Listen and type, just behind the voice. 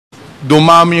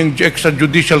dumami yung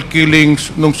extrajudicial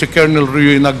killings nung si Colonel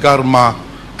Royina Garma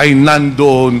ay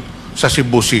nandoon sa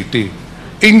Cebu City.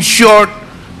 In short,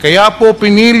 kaya po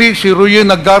pinili si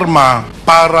Royina Garma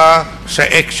para sa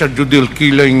extrajudicial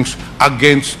killings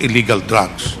against illegal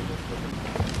drugs.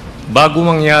 Bago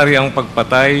mangyari ang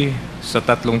pagpatay sa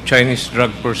 3 Chinese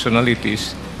drug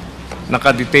personalities,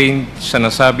 nakadetain sa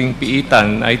nasabing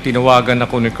piitan ay tinawagan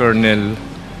ako ni Colonel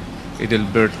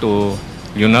Edelberto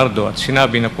Leonardo at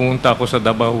sinabi na pumunta ako sa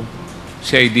Davao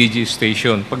CIDG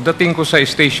station. Pagdating ko sa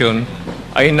station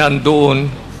ay nandoon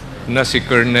na si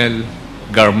Colonel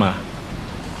Garma.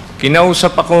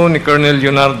 Kinausap ako ni Colonel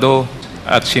Leonardo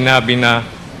at sinabi na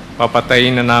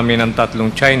papatayin na namin ang 3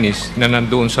 Chinese na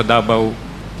nandoon sa Davao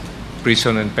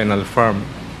Prison and Penal Farm.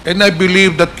 And I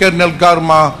believe that Colonel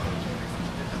Garma,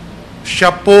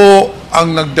 siya po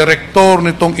ang nagdirektor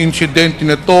nitong insidente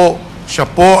nito, siya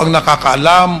po ang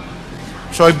nakakaalam.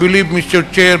 So I believe, Mr.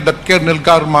 Chair, that Colonel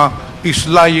Garma is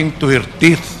lying to her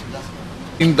teeth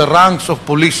in the ranks of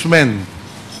policemen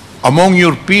among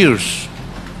your peers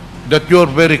that you are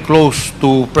very close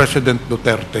to President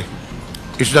Duterte.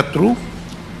 Is that true?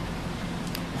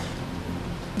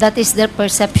 That is their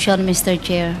perception, Mr.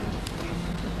 Chair.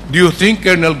 Do you think,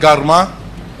 Colonel Garma,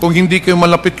 kung hindi kayo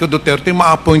malapit kay Duterte,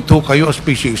 ma-appoint ho kayo as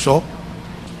PCSO?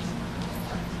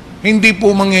 Hindi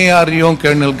po mangyayari yung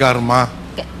Colonel Garma.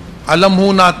 Alam ho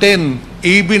natin,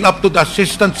 even up to the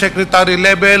Assistant Secretary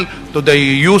level, to the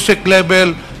USEC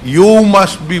level, you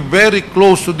must be very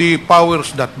close to the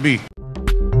powers that be.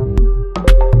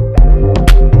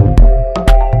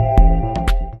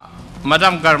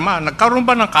 Madam Garma, nagkaroon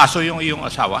ba ng kaso yung iyong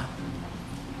asawa?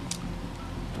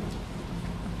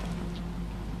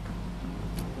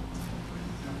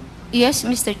 Yes,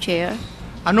 Mr. Chair.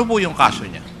 Ano po yung kaso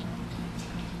niya?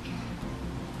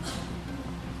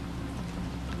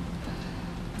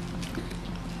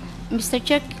 Mr.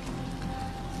 Chair,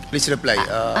 Please reply.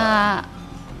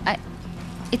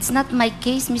 it's not my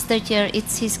case, Mr. Chair.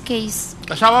 It's his case.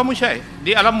 Asawa mo siya eh.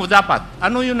 Di alam mo dapat.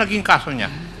 Ano yung naging kaso niya?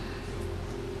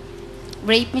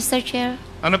 Rape, Mr. Chair.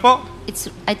 Ano po?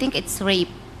 I think it's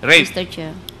rape, Rape. Mr.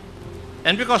 Chair.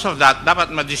 And because of that,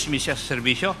 dapat ma-dismiss siya sa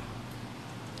serbisyo?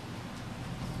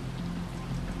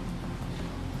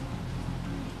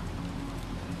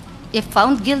 If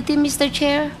found guilty, Mr.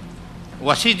 Chair?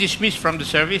 Was he dismissed from the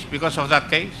service because of that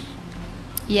case?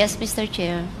 Yes, Mr.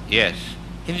 Chair. Yes.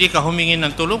 Hindi ka humingi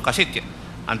ng tulong kasi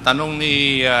ang tanong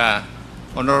ni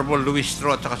Honorable Luis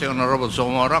Tro at si Honorable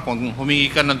Zamora kung humingi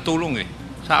ka ng tulong eh.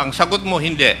 Ang sagot mo,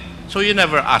 hindi. So you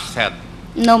never asked help?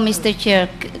 No, Mr. Chair.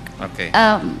 Okay.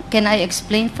 Can I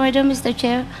explain further, Mr.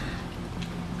 Chair?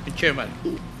 Chairman.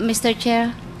 Mr.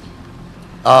 Chair?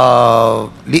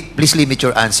 Please limit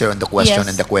your answer on the question Yes.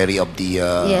 and the query of the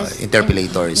Yes.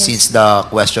 interpellator, Yes. since the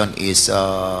question is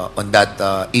on that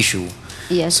issue.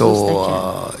 Yes, So Mr. Chair.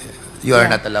 you are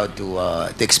Yeah. not allowed to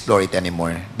explore it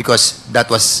anymore because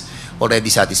that was already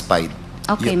satisfied.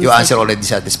 Okay, You Mr. answer already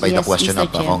satisfied the Yes, question Mr.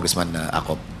 of Chair. Congressman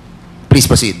Acop. Please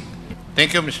proceed.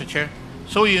 Thank you, Mr. Chair.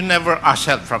 So you never asked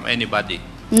help from anybody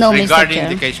No, Mr. regarding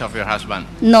Chair. the case of your husband?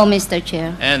 No, Mr.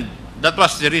 Chair. And that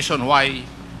was the reason why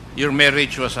your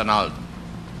marriage was annulled?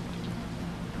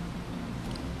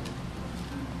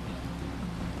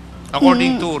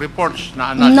 According to reports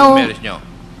na annulled No. yung marriage nyo.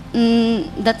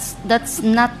 That's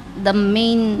not the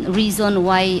main reason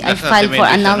why I That's not filed the for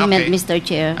main reason, annulment, okay. Mr.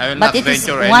 Chair. I will But not it is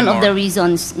venture one of anymore. the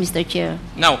reasons, Mr. Chair.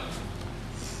 Now,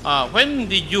 when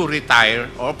did you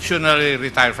retire or optionally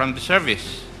retire from the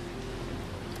service?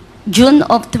 June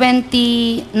of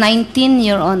 2019,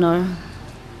 Your Honor.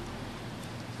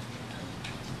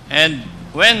 And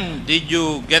when did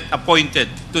you get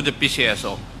appointed to the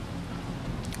PCSO?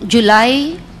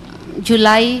 July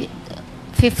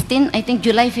 15, I think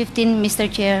July 15, Mr.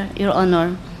 Chair, Your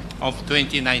Honor. Of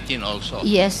 2019 also.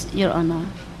 Yes, Your Honor.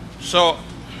 So,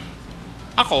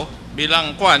 ako,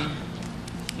 bilang kwan,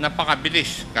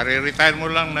 napakabilis. Kare-retire mo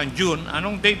lang ng June.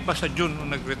 Anong date ba sa June nung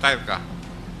nag-retire ka?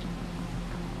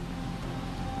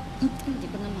 Hindi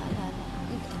ko na maalala.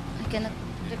 I cannot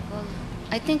recall.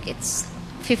 I think it's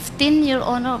 15, Your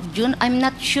Honor, of June. I'm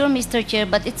not sure, Mr. Chair,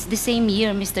 but it's the same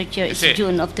year, Mr. Chair. It's Kasi,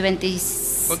 June of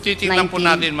 2019. Kung titignan po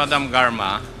natin, Madam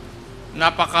Garma,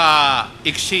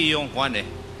 napaka-iksi yung kwan eh.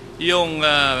 Yung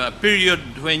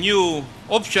period when you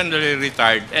optionally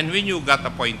retired and when you got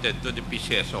appointed to the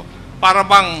PCSO. Para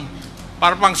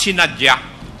bang sinadya.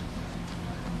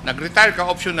 Nag-retire ka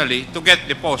optionally to get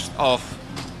the post of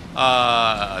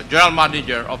General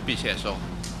Manager of PCSO.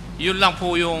 Yun lang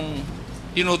po yung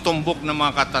tinutumbok ng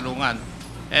mga katanungan.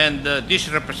 And this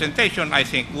representation, I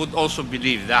think, would also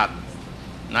believe that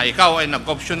na ikaw ay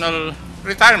nag-optional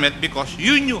retirement because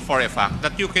you knew for a fact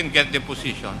that you can get the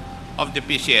position of the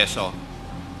PCSO.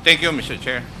 Thank you, Mr.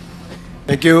 Chair.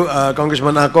 Thank you,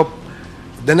 Congressman Akop.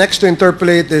 The next to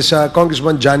interpolate is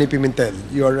Congressman Johnny Pimentel.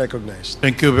 You are recognized.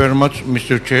 Thank you very much,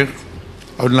 Mr. Chair.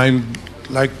 I would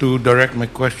like to direct my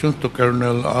questions to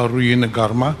Colonel Royina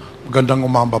Garma. Magandang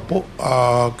umamba po,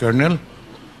 Colonel.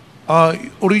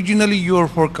 Originally, you're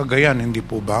for Cagayan, hindi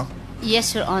po ba?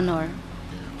 Yes, Your Honor.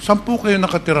 Saan po kayo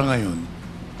nakatira ngayon?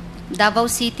 Davao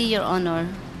City, Your Honor.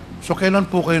 So, kailan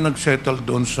po kayo nag-settle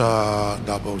doon sa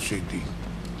Davao City?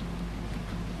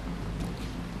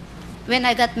 When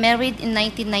I got married in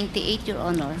 1998, Your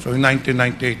Honor. So, in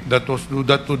 1998,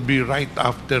 that would be right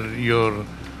after your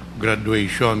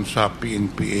graduation sa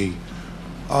PNPA.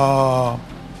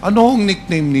 Ano ang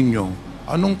nickname ninyo?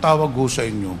 Anong tawag ho sa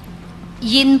inyo?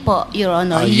 Yin po, Your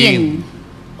Honor. Yin.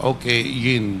 Okay,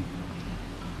 Yin.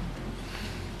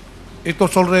 It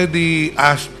was already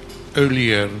asked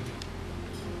earlier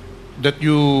that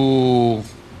you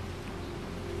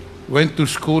went to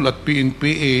school at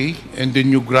PNPA and then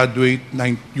you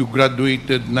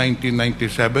graduated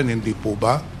 1997, hindi po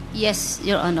ba? Yes,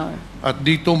 Your Honor. At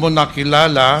dito mo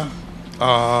nakilala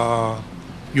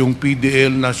yung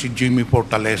PDL na si Jimmy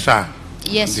Fortaleza.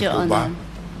 Yes, hindi Your po ba? Honor.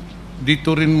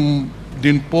 Dito rin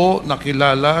din po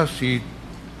nakilala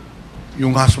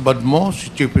yung husband mo,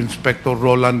 si Chief Inspector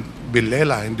Roland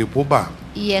Villela, hindi po ba?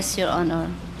 Yes, Your Honor.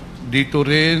 Dito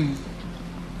rin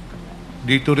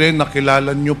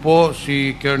nakilala niyo po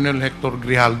si Colonel Hector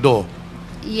Grijaldo.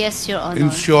 Yes, Your Honor. In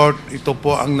short, ito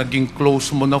po ang naging close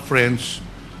mo na friends,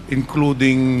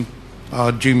 including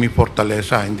Jimmy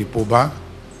Fortaleza, hindi po ba?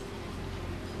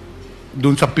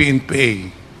 Doon sa PNPA.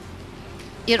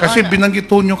 Your Kasi Honor.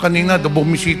 binanggit po nyo kanina,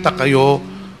 bumisita kayo,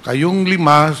 kayong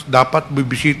lima, dapat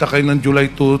bibisita kayo ng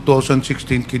July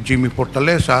 2016 kay Jimmy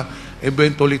Fortaleza,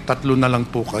 eventually 3 na lang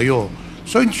po kayo.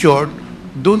 So in short,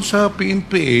 doon sa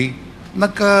PNPA,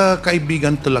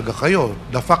 nagkakaibigan talaga kayo.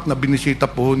 The fact na binisita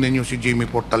po ninyo si Jimmy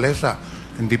Fortaleza,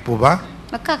 hindi po ba?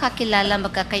 Magkakakilala,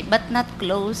 but not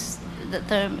close. The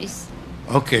term is,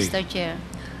 Okay. Mr. Chair.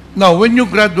 Now, when you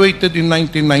graduated in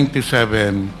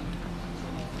 1997,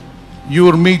 you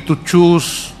were made to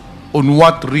choose on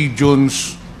what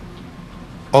regions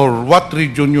or what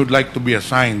region you'd like to be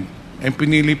assigned. And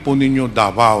pinili po ninyo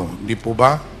Davao, hindi po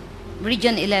ba?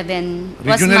 Region 11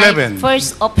 Region was 11. my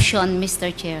first option,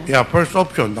 Mr. Chair. Yeah, first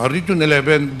option. Region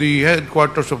 11, the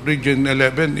headquarters of Region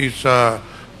 11 is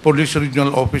Police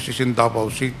Regional Office is in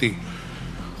Davao City.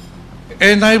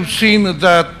 And I've seen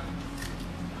that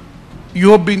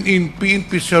you have been in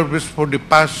PNP service for the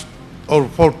past or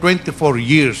for 24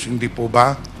 years, hindi po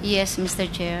ba? Yes, Mr.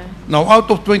 Chair. Now,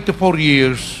 out of 24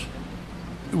 years,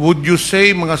 would you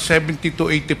say mga 70 to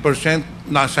 80%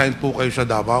 na-assign po kayo sa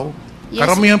Davao? Yes.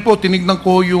 Karamihan po, tinignan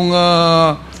ko yung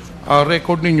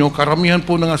record ninyo, karamihan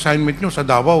po ng assignment nyo sa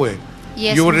Davao eh.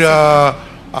 Yes, You were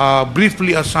Mr.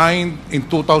 briefly assigned in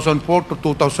 2004 to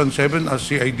 2007 as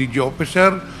CIDG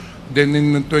officer. Then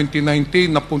in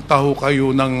 2019, napunta ho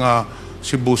kayo ng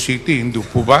Cebu City, hindi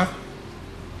po ba?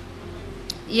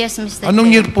 Yes, Mr.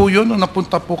 Anong Chair. year po yun nung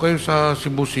napunta po kayo sa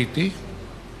Cebu City?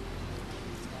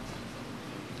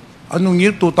 Anong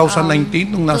year?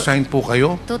 2019 nung na-assign po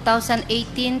kayo?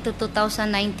 2018 to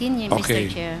 2019, Okay. Mr.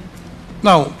 Chair.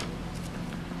 Now,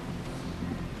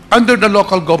 under the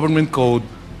local government code,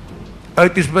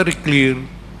 it is very clear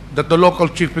that the local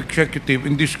chief executive,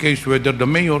 in this case, whether the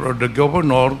mayor or the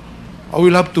governor,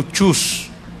 will have to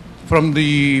choose from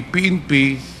the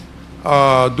PNP,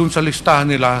 dun sa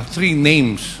listahan nila, 3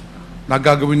 names na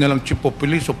gagawin nilang chief of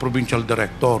police o provincial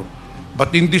director.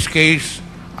 But in this case,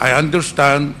 I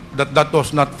understand that that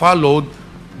was not followed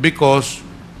because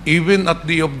even at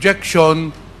the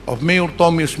objection of Mayor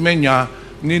Tommy Osmeña,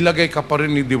 nilagay ka pa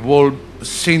rin ni Devolve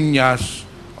Sinas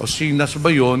o Sinas ba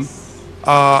yun,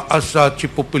 as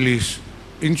chief of police.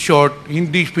 In short,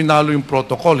 hindi pinalo yung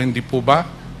protocol, hindi po ba?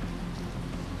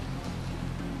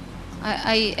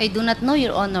 I do not know,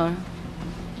 Your Honor.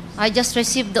 I just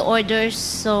received the orders,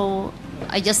 so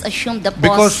I just assumed the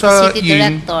Because post of city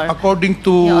in, director. according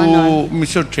to Your Honor.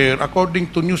 Mr. Chair,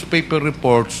 according to newspaper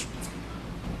reports,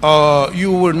 you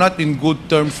were not in good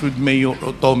terms with Mayor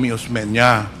Tommy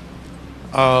Osmeña.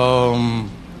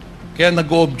 Kaya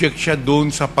nag-object siya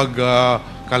doon sa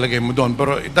pagkalagay mo doon.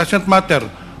 Pero it doesn't matter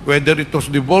whether it was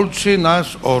divulged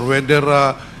sinas or whether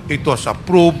it was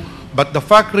approved. But the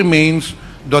fact remains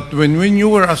that when you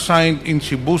were assigned in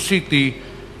Cebu City,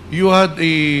 you had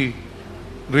a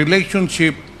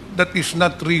relationship that is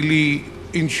not really,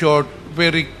 in short,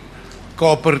 very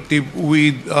cooperative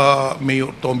with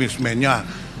Mayor Tommy Osmeña.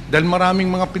 Dahil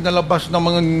maraming mga pinalabas na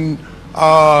mga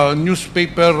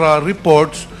newspaper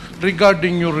reports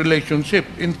regarding your relationship.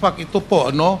 In fact, ito po,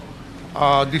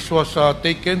 this was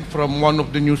taken from one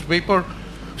of the newspaper.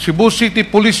 Cebu City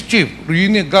Police Chief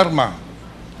Royina Garma,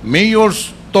 Mayor's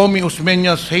Tommy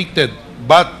Osmeñas hated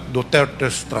but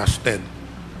Duterte's trusted.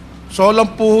 So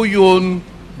alam po yun,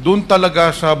 dun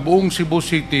talaga sa buong Cebu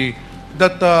City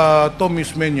that Tommy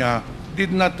Osmeña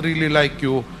did not really like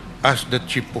you as the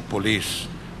Chief of Police.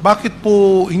 Bakit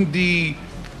po hindi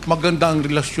maganda ang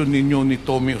relasyon ninyo ni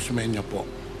Tommy Osmeña po?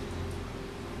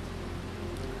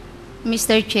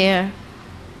 Mr. Chair,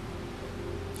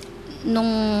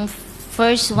 nung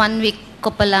first 1 week ko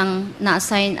pa lang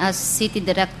na-assign as City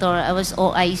Director, I was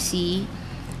OIC,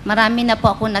 marami na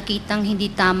po ako nakitang hindi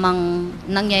tamang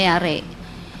nangyayari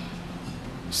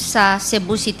sa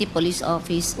Cebu City Police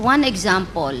Office. One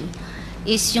example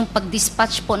is yung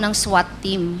pag-dispatch po ng SWAT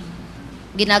team.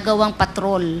 Ginagawang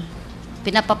patrol.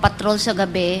 Pinapapatrol sa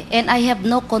gabi. And I have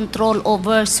no control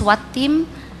over SWAT team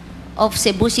of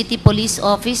Cebu City Police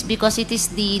Office because it is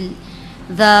the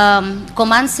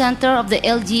command center of the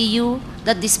LGU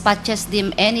that dispatches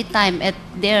them anytime at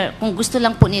their, kung gusto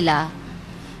lang po nila.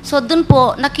 So dun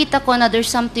po, nakita ko na there's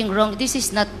something wrong. This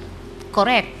is not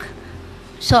correct.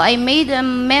 So I made a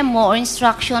memo or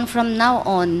instruction from now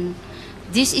on.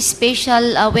 This is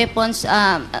special weapons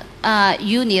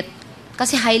unit,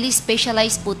 kasi highly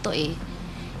specialized po to eh.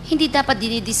 Hindi dapat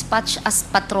dinidispatch as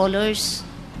patrollers.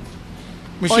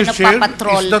 Mr. Chair,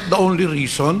 is that the only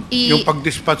reason? Yung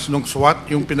pag-dispatch ng SWAT,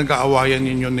 yung pinag-aawayan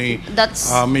ninyo ni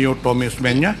Mayor Tommy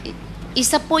Osmeña?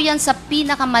 Isa po yan sa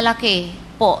pinakamalaki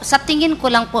po. Sa tingin ko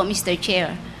lang po, Mr.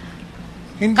 Chair.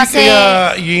 Hindi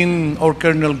kaya Yin or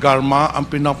Colonel Garma, ang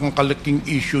pinakalaking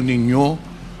issue ninyo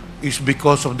is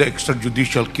because of the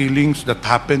extrajudicial killings that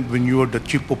happened when you were the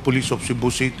Chief of Police of Cebu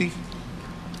City?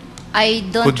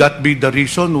 Could that be the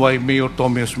reason why Mayor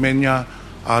Tommy Osmeña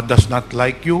does not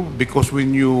like you? Because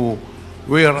when you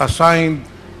were assigned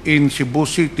in Cebu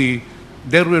City,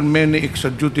 there were many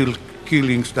extrajudicial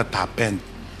killings that happened.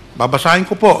 Babasahin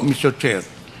ko po, Mr. Chair.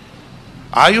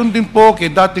 Ayon din po kay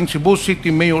dating Cebu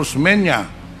City Mayor Osmeña,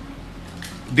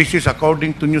 this is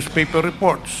according to newspaper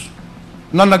reports,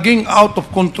 na naging out of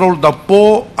control daw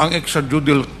po ang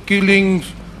extrajudicial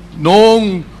killings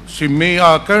noong si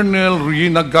Colonel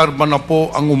Royina Garma na po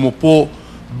ang umupo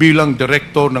bilang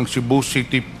director ng Cebu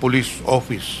City Police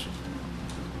Office.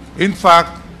 In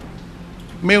fact,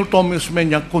 Mayor Tommy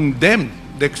Osmeña condemned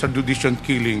the extrajudicial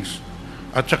killings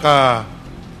at saka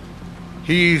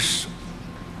he is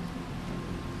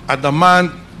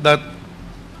adamant that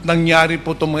nangyari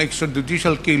po itong mga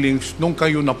extrajudicial killings nung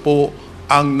kayo na po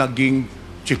ang naging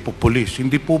Chief of Police.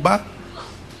 Hindi po ba?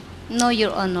 No,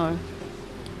 Your Honor.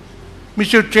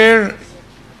 Mr. Chair,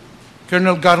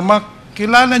 Colonel Garma,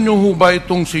 kilala niyo ho ba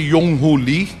itong si Yong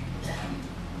Huli?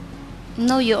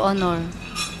 No, Your Honor.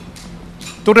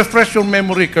 To refresh your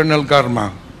memory, Colonel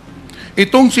Garma,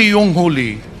 itong si Yong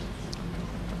Huli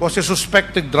was a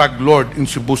suspected drug lord in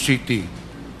Cebu City.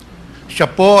 Siya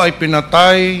po ay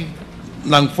pinatay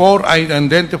ng 4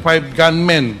 unidentified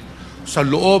gunmen sa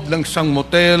loob ng isang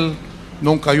motel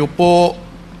nung kayo po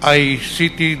ay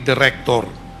City Director.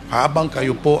 Habang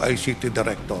kayo po ay City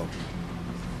Director.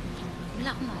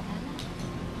 Wala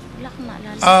akong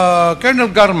maalala.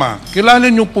 Colonel Garma, kilala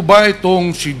niyo po ba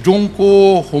itong si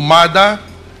Junko Humada?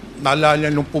 Naalala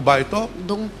niyo po ba ito?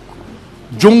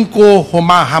 Junko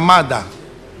Hamada.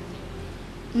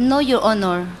 No, Your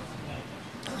Honor.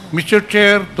 Mr.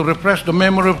 Chair, to refresh the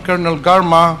memory of Colonel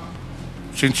Garma,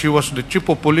 since he was the Chief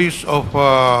of Police of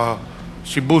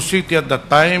Cebu City at that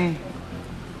time,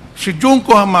 si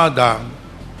Junko Hamada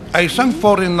ay isang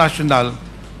foreign national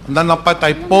na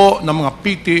napatay po ng mga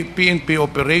PNP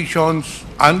operations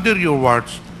under your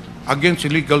watch against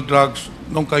illegal drugs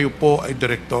nung kayo po ay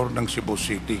director ng Cebu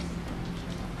City.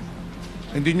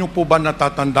 Hindi niyo po ba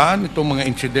natatandaan itong mga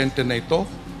insidente na ito?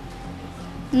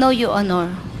 No, Your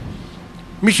Honor.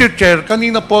 Mr. Chair,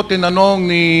 kanina po tinanong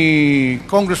ni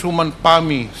Congresswoman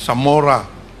Pami Zamora,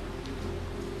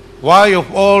 why of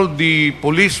all the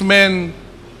policemen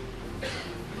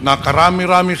na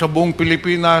karami-rami sa buong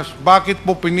Pilipinas, bakit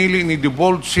po pinili ni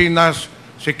Devolved Sinas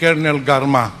si Colonel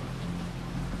Garma?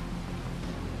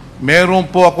 Meron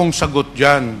po akong sagot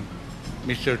dyan,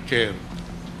 Mr. Chair.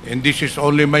 And this is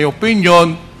only my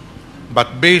opinion,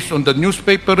 but based on the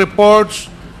newspaper reports,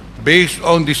 based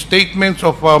on the statements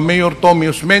of Mayor Tommy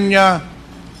Osmeña,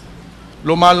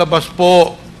 lumalabas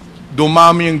po,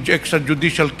 dumami yung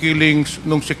extrajudicial killings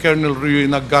nung si Colonel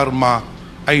Royina Garma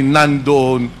ay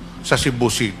nandoon sa Cebu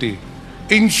City.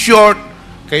 In short,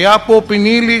 kaya po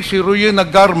pinili si Royina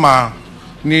Garma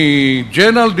ni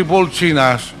General Devolved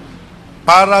Sinas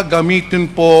para gamitin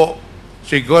po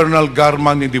si Colonel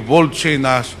Garma ni divulge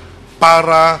nas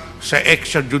para sa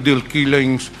extrajudicial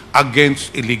killings against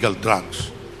illegal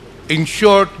drugs. In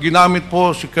short, ginamit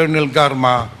po si Colonel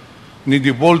Garma ni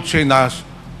divulge nas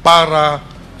para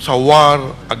sa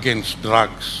war against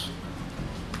drugs.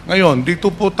 Ngayon,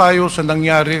 dito po tayo sa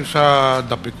nangyari sa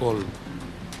Dapicol.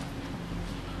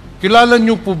 Kilala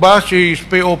niyo po ba si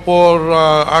SPO4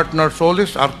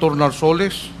 Arthur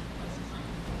Narsoles?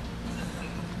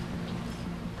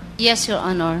 Yes, Your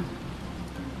Honor.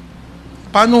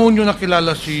 Paano niyo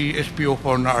nakilala si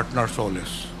SPO4 na Art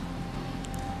Narsoles?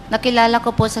 Nakilala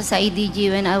ko po sa IDG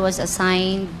when I was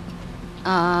assigned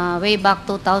way back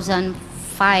 2005.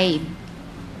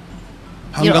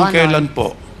 Your Hanggang Honor. kailan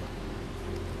po?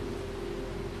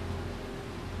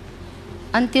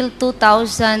 Until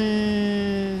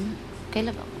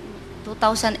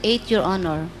 2008, Your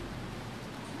Honor.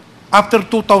 After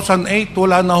 2008,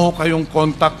 wala na ho kayong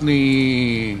contact ni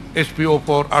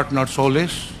SPO4 Art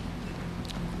Narsoles?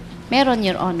 Meron,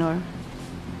 Your Honor.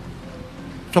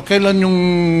 So, kailan yung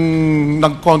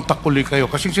nag-contact uli kayo?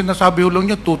 Kasi sinasabi ho lang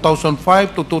niya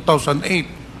 2005 to 2008.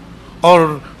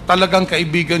 Or talagang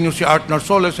kaibigan niyo si Art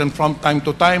Narsoles and from time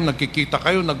to time, nagkikita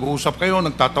kayo, nag-uusap kayo,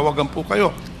 nagtatawagan po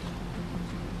kayo.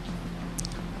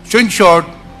 So in short,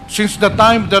 since the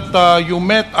time that you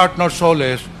met Art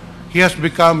Narsoles, he has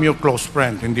become your close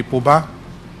friend, hindi po ba?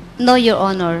 No, Your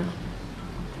Honor.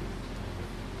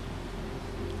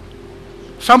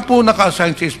 Saan po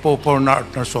naka-assign si SPO4 na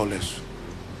Art Narsoles?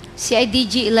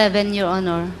 CIDG 11, Your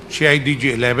Honor.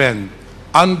 CIDG 11.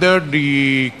 Under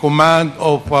the command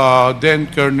of then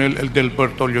Colonel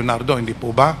Eldelberto Leonardo, hindi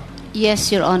po ba?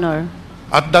 Yes, Your Honor.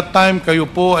 At that time, kayo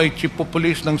po ay Chief of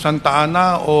Police ng Santa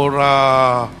Ana or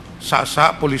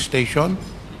Sasa Police Station?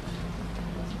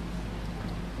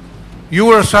 You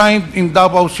were assigned in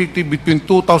Davao City between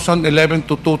 2011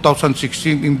 to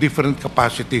 2016 in different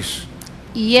capacities.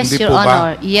 Yes, Hindi Your po ba?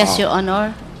 Honor. Yes, Your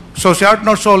Honor. So si Art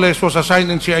Narsoles was assigned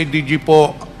in CIDG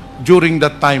po during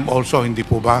that time also, hindi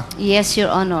po ba? Yes,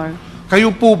 Your Honor.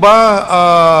 Kayo po ba,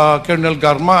 Colonel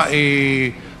Garma,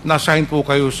 na-assign po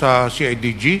kayo sa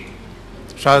CIDG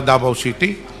sa Davao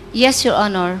City? Yes, Your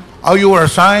Honor. Oh, you were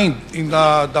assigned in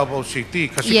Davao City.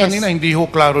 Kasi Yes. kanina hindi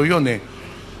ho klaro yun eh.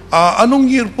 Anong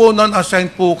year po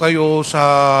non-assign po kayo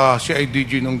sa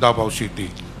CIDG ng Davao City?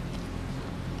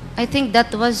 I think that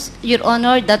was, Your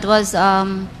Honor, that was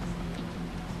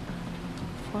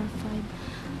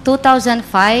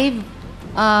 2005,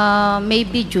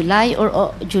 maybe July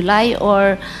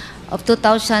or of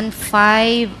 2005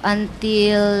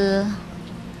 until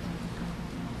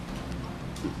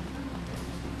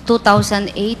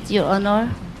 2008, Your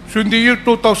Honor. So in the year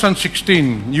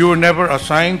 2016, you were never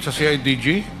assigned sa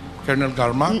CIDG, Colonel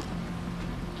Garma?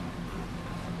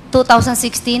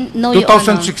 2016, no, Your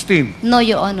Honor. 2016, No,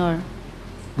 Your Honor.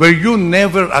 were you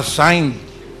never assigned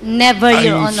Never,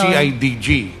 Your in Honor.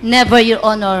 CIDG Never, Your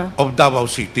Honor. of Davao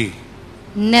City?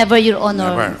 Never, Your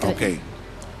Honor. Never, okay.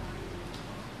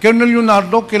 Colonel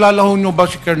Leonardo, kilala ho nyo ba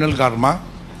si Colonel Garma?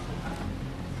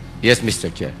 Yes,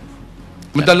 Mr. Chair.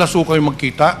 Madalas ho kayo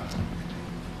magkita?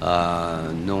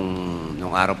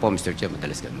 Nung araw po, Mr. Chair,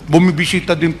 madalas kami.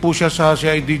 Bumibisita din po siya sa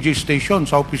CIDG station,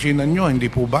 sa opisina nyo, hindi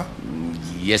po ba?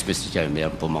 Yes, Mr. Chair,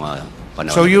 mayroon po mga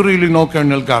panahon. So you really know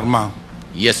Colonel Garma?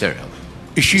 Yes, sir.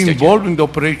 Is she Mr. involved in the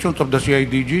operations of the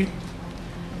CIDG?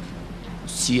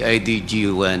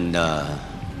 CIDG when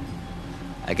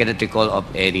I cannot recall of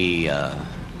any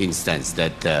instance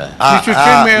that Mr.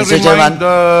 Chair, may I Mr. remind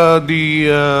Chairman.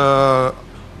 the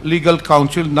legal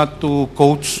counsel not to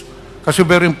quote, kasi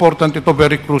very important ito,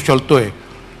 very crucial to eh.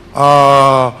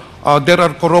 There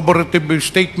are corroborative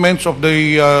statements of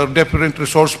the different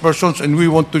resource persons and we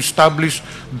want to establish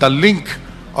the link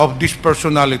of these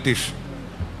personalities.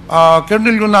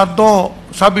 Colonel Leonardo,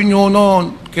 sabi niyo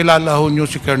no, kilala ho niyo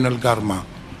si Colonel Garma.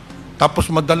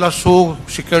 Tapos madalas ho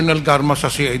si Colonel Garma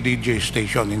sa CIDG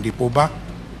station, hindi po ba?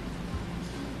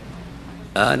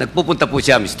 nagpupunta po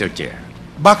siya, Mr. Chair.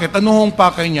 Bakit? Ano hong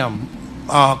pakay niya,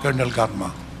 Colonel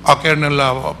Garma? Colonel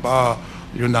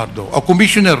Leonardo. O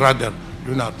Commissioner rather,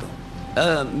 Leonardo.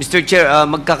 Mr. Chair,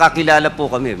 magkakakilala po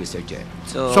kami, Mr. Chair.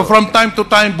 So from time to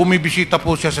time, bumibisita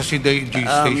po siya sa CIDG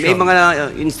station. may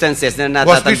mga instances na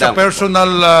Was this a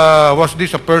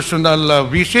natatandaan ko. personal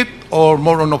visit or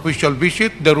more an official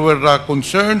visit? There were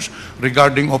concerns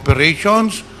regarding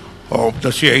operations of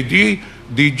the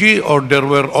CIDG or there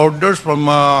were orders from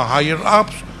higher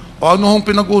ups? O ano hong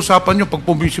pinag-uusapan nyo pag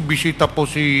bumibisita po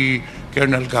si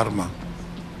Colonel Garma?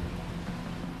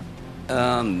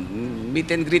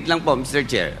 Meet and greet lang po, Mr.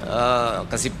 Chair.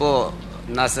 Kasi po,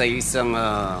 nasa isang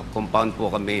compound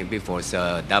po kami before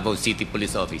sa Davao City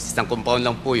Police Office. Isang compound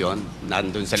lang po yon,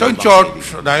 nandun sa So in loob ng short,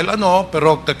 CID. dahil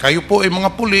pero kayo po ay mga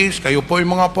pulis, kayo po ay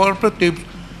mga operatives,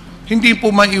 hindi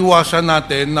po maiwasan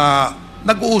natin na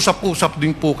nag-uusap-usap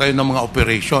din po kayo ng mga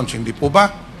operations, hindi po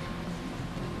ba?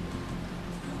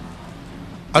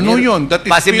 Ano yun? That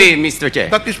is Possibly, Mr. Chair.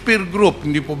 That is peer group,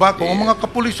 hindi po ba? Kung ang mga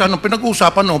kapulisan, ang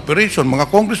pinag-uusapan ng operation, mga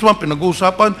congressman,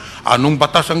 pinag-uusapan, anong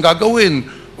batas ang gagawin?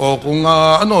 O kung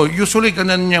usually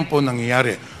ganun yan po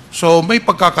nangyayari. So may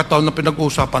pagkakataon na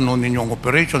pinag-uusapan noon ninyong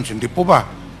operations, hindi po ba?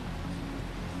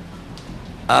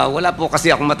 Wala po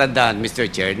kasi akong matandaan, Mr.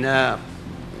 Chair, na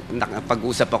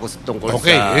nakapag-usap ako tungkol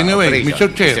Okay, sa anyway, operation. Mr.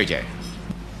 Chair. Mr. Chair.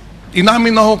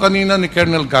 Inamin na ho kanina ni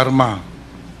Colonel Garma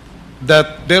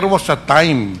that there was a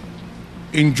time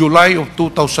in July of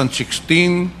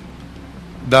 2016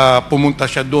 na pumunta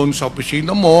siya doon sa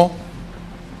opisina mo,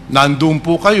 nandun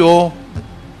po kayo,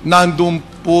 nandun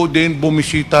po din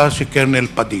bumisita si Colonel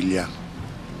Padilla.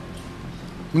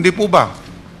 Hindi po ba?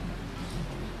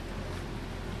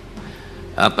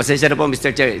 Pasensya na po,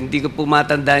 Mr. Chair. Hindi ko po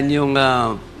matandaan yung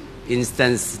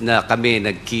instance na kami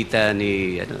nagkita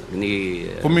ni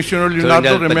Commissioner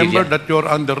Leonardo, Colonel remember Padilla. that you're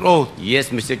under oath.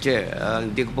 Yes, Mr. Chair.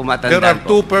 Hindi ko po There are matandaan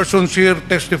two po. persons here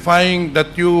testifying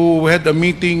that you had a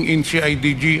meeting in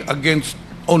CIDG against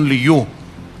only you.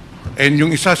 And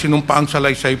yung isa sinumpaang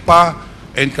salaysay pa,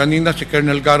 and kanina si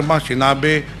Colonel Garma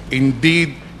sinabi,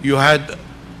 indeed,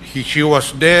 she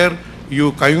was there,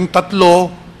 kayong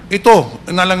tatlo, ito,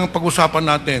 na lang ang pag-usapan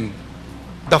natin.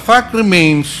 The fact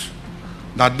remains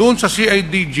na doon sa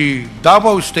CIDG,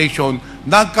 Davao Station,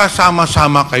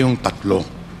 nagkasama-sama kayong tatlo.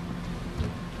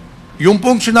 Yung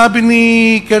pong sinabi ni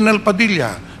Colonel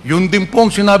Padilla, yun din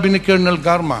pong sinabi ni Colonel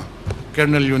Garma,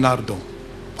 Colonel Leonardo,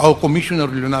 o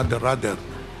Commissioner Leonardo rather.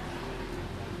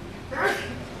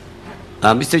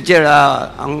 Mr. Chair,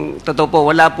 ang totoo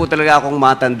po, wala po talaga akong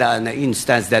matandaan na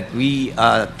instance that we,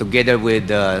 together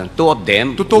with two of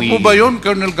them, Totoo po ba yun,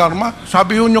 Colonel Garma?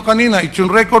 Sabi nyo kanina, it's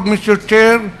on record, Mr.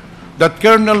 Chair, that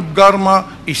Colonel Garma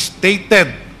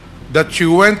stated that she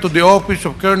went to the office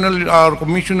of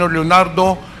Commissioner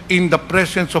Leonardo in the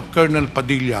presence of Colonel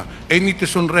Padilla. And it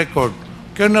is on record.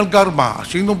 Colonel Garma,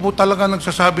 sino po talaga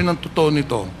nagsasabi ng totoo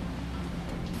nito?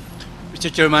 Mr.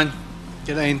 Chairman,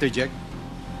 can I interject?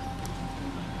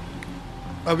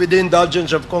 With the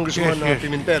indulgence of Congressman Yes.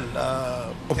 Pimentel,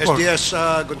 Of course. SDS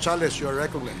Gonzales, you are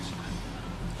recognized.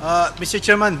 Mr.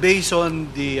 Chairman, based on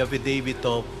the affidavit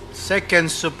of second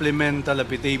supplemental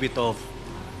affidavit of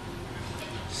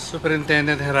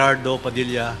Superintendent Gerardo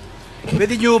Padilla,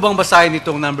 pwede nyo bang basahin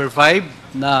itong number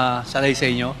 5 na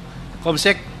salaysay nyo?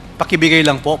 Comsec, pakibigay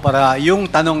lang po para yung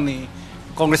tanong ni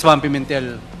Congressman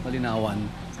Pimentel malinawan.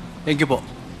 Thank you po.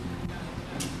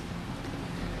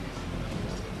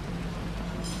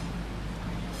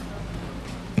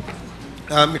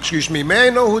 Excuse me, may I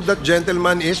know who that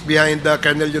gentleman is behind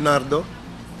Colonel Leonardo?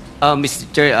 Mr.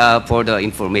 Chair, for the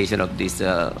information of this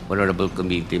honorable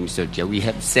committee, Mr. Chair, we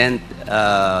have sent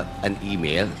an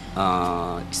email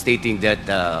stating that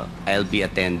I'll be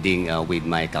attending with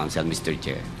my counsel, Mr.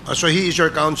 Chair. So he is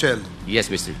your counsel.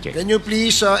 Yes, Mr. Chair. Can you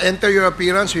please enter your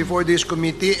appearance before this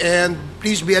committee, and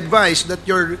please be advised that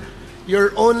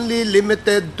you're only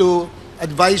limited to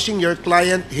advising your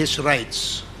client his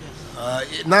rights,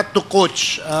 not to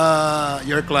coach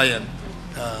your client.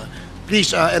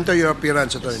 Please enter your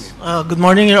appearance, Attorney. Good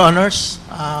morning, Your Honors.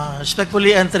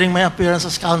 Respectfully entering my appearance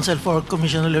as counsel for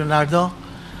Commissioner Leonardo,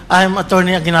 I am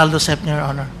Attorney Aguinaldo Sepner, Your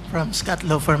Honor, from Scott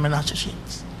Law Firm and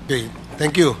Associates. Okay,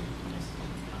 thank you.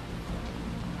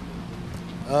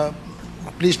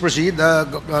 Please proceed,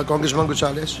 Congressman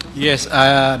Gonzales. Yes,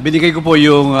 binigay ko po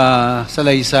yung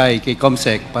salaysay kay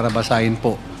Comsec para basahin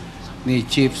po ni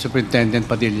Chief Superintendent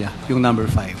Padilla, yung number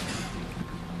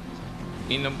 5.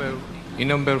 In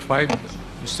number 5,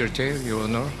 Mr. Chair, Your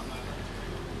Honor,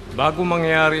 bago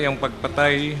mangyari ang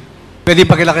pagpatay, Pwede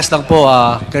pakilakas lang po,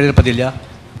 Colonel Padilla.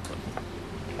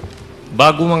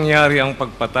 bago mangyari ang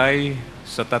pagpatay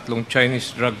sa tatlong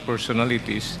Chinese drug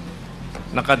personalities,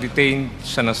 nakadetain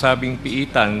sa nasabing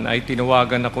piitan ay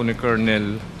tinawagan ako ni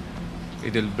Colonel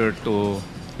Edelberto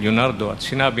Leonardo at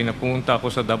sinabi na pumunta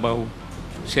ako sa Davao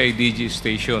CIDG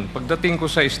station. Pagdating ko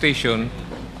sa station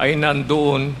ay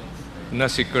nandoon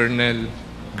na si Colonel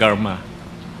Garma.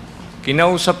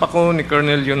 Kinausap ako ni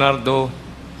Colonel Leonardo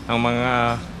ang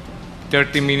mga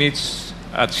 30 minutes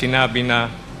at sinabi na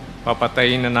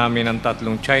papatayin na namin ang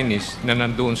tatlong Chinese na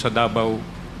nandoon sa Davao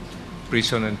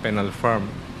Prison and Penal Farm.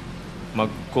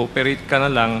 Mag-cooperate ka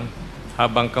na lang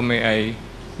habang kami ay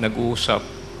nag-uusap,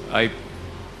 ay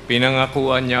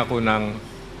pinangakuan niya ako ng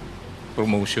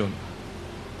promotion.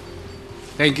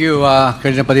 Thank you,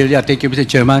 Colonel Padilla. Thank you, Mr.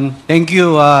 Chairman. Thank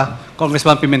you,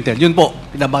 Congressman Pimentel. Yun po,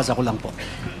 pinabasa ko lang po.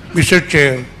 Mr.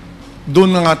 Chair,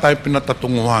 doon na nga tayo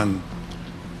pinatatunguhan.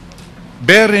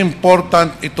 Very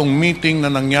important itong meeting na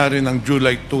nangyari ng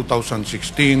July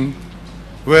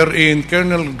 2016 wherein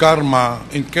Colonel Garma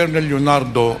and Colonel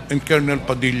Leonardo and Colonel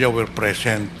Padilla were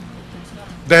present.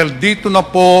 Dahil dito na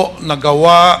po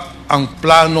nagawa ang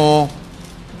plano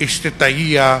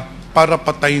estetahiya para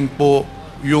patayin po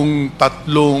yung 3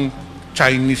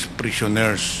 Chinese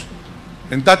prisoners.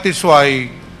 And that is why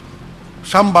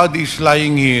somebody is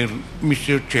lying here,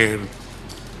 Mr. Chair.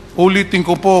 Ulitin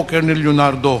ko po, Colonel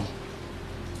Leonardo.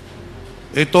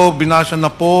 Ito, binasa na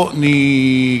po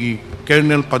ni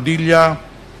Colonel Padilla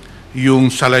yung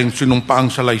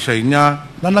sinumpaang salaysay niya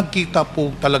na nagkita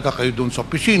po talaga kayo doon sa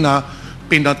opisina.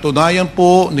 Pinatunayan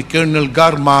po ni Colonel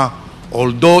Garma,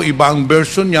 although iba ang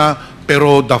version niya,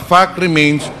 pero the fact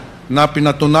remains na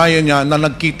pinatunayan niya na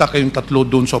nagkita kayong 3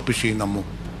 doon sa opisina mo.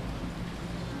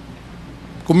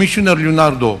 Commissioner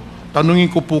Leonardo,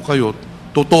 tanungin ko po kayo,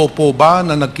 totoo po ba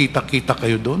na nagkita-kita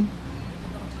kayo doon?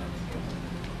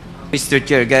 Mr.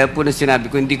 Chair, gaya po na sinabi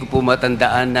ko, hindi ko po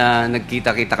matandaan na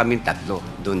nagkita-kita kaming 3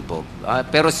 doon po.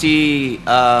 Pero si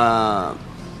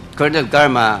Colonel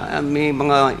Garma, may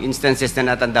mga instances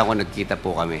na natanda ko nagkita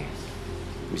po kami,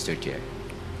 Mr. Chair.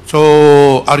 So,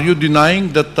 are you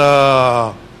denying that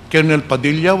Colonel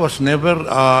Padilla was never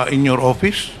in your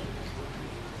office?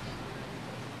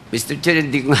 Mr. Chair,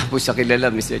 hindi ko nga po siya kilala,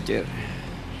 Mr. Chair.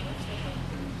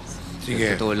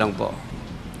 Sige. Totoo lang po.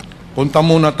 Punta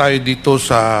muna tayo dito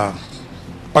sa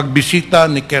pagbisita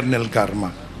ni Colonel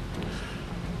Garma.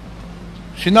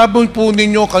 Sinabi po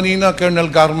ninyo kanina,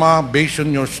 Colonel Garma, based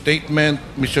on your statement,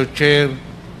 Mr. Chair,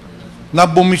 na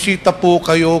bumisita po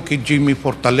kayo kay Jimmy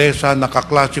Fortaleza,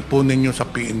 nakaklase po ninyo sa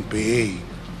PNPA.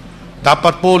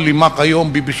 Dapat po 5 kayo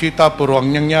ang bibisita, pero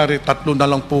ang nangyari 3 na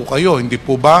lang po kayo, hindi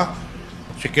po ba?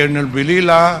 Si Colonel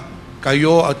Villela,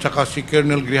 kayo at saka si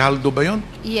Colonel Grijaldo ba yun?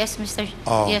 Yes,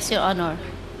 Yes, Your Honor.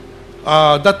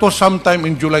 That was sometime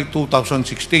in July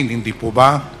 2016, hindi po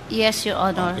ba? Yes, Your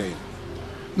Honor. Okay.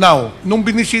 Now, nung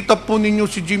binisita po ninyo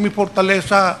si Jimmy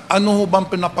Fortaleza, ano ho bang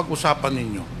pinapag-usapan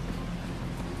ninyo?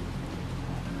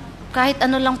 Kahit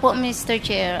ano lang po, Mr.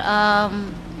 Chair.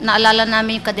 Naalala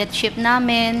namin yung cadetship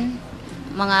namin,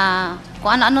 mga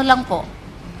kung ano-ano lang po.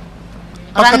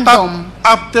 Random.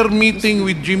 After meeting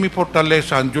with Jimmy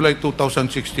Fortaleza in July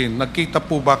 2016, nagkita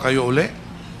po ba kayo uli?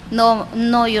 No,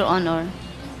 Your Honor.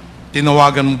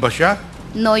 Tinawagan mo ba siya?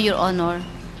 No, Your Honor.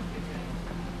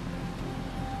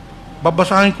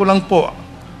 Babasahin ko lang po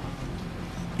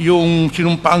yung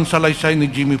sinumpaang salaysay ni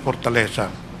Jimmy Fortaleza.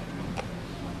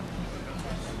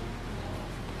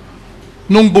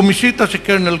 Nung bumisita si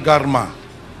Colonel Garma,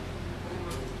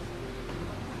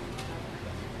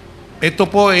 ito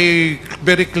po ay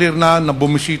very clear na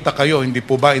bumisita kayo, hindi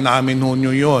po ba inaamin ho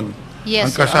nyo yun? Yes,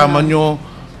 ang kasama nyo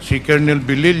si Colonel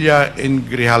Villela and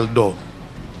Grijaldo.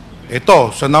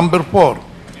 Ito, sa number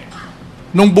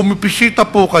 4, nung bumisita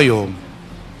po kayo,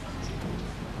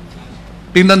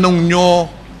 tinanong nyo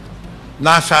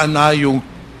nasaan na yung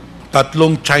 3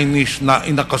 Chinese na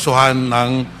inakasuhan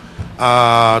ng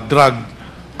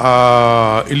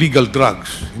illegal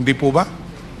drugs. Hindi po ba?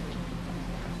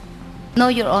 No,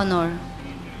 Your Honor.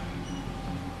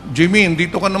 Jimmy,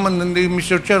 dito ka naman,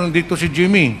 Mr. Chair, nandito si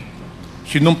Jimmy.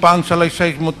 Sinumpaang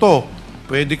salaysay mo to.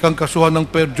 Pwede kang kasuhan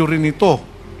ng perjury nito.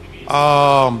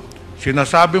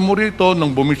 Sinasabi mo rito,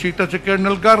 nung bumisita si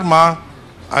Colonel Garma,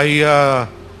 ay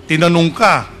tinanong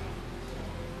ka,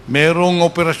 merong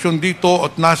operasyon dito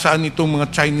at nasaan itong mga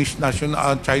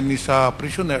Chinese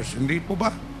prisoners. Hindi po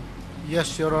ba?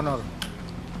 Yes, Your Honor.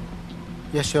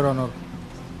 Yes, Your Honor.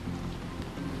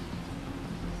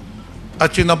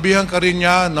 At sinabihan ka rin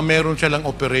niya na meron silang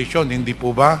operation. Hindi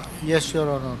po ba? Yes, Your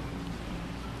Honor.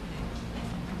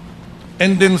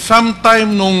 And then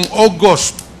sometime nung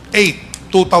August 8,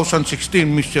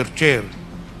 2016, Mr. Chair,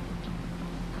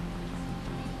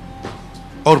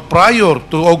 or prior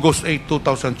to August 8,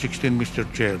 2016, Mr.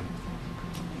 Chair,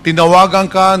 tinawagan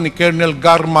ka ni Colonel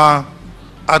Garma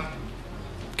at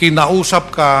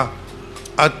kinausap ka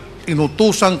at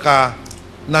inutusan ka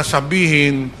na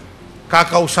sabihin,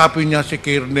 kakausapin niya si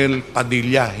Colonel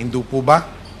Padilla. Hindi po ba?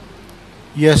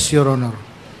 Yes, Your Honor.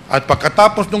 At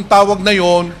pagkatapos ng tawag na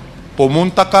yon,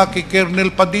 pumunta ka kay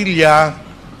Colonel Padilla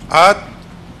at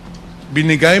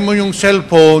binigay mo yung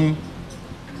cellphone,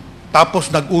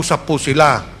 tapos nag-usap po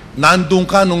sila. Nandun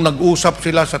ka nung nag-usap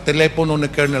sila sa telepono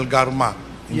ni Colonel Garma.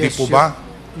 Hindi Yes, po ba?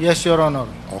 Yes, Your Honor.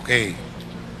 Okay.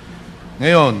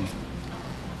 Ngayon,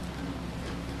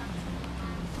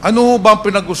 Ano ba ang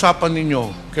pinag-usapan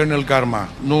ninyo, Colonel Garma,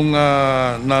 nung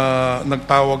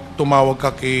tumawag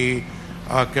ka kay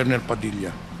Colonel Padilla?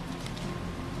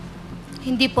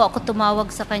 Hindi po ako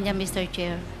tumawag sa kanya, Mr.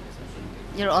 Chair.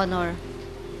 Your Honor.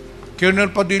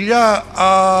 Colonel Padilla,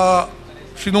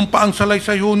 sinumpa ang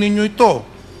salaysay ho ninyo ito.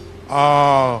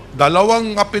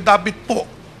 Dalawang affidavit po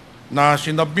na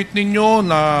sinabit ninyo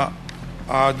na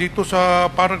dito sa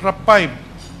paragraph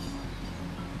 5.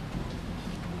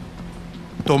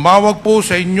 Tumawag po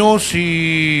sa inyo si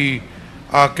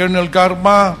Colonel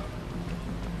Garma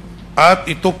at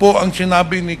ito po ang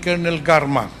sinabi ni Colonel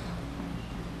Garma.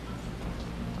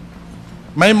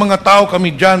 May mga tao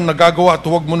kami dyan na gagawa at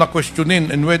huwag mo na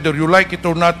questionin, and whether you like it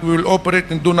or not, we will operate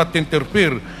and do not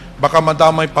interfere. Baka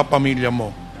madamay pa pamilya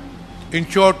mo. In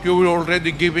short, you were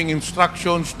already giving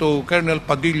instructions to Colonel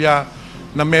Padilla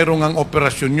na merong ang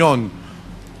operasyon yon.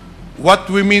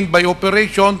 What we mean by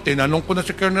operation, tinanong ko na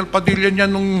si Colonel Padilla niya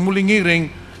nung huling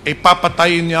hearing, ay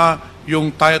papatayin niya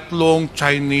yung tatlong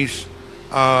Chinese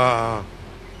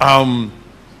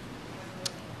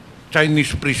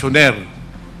prisoner.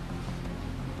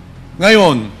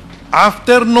 Ngayon,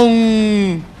 after nung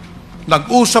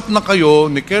nag-usap na kayo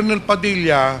ni Colonel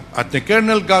Padilla at ni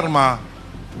Colonel Garma,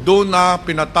 doon na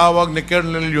pinatawag ni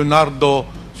Colonel Leonardo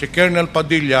si Colonel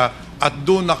Padilla at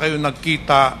doon na kayo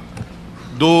nagkita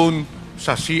doon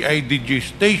sa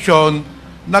CIDG station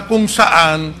na kung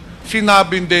saan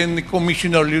sinabi din ni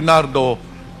Commissioner Leonardo,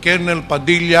 Colonel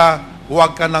Padilla,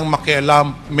 huwag ka nang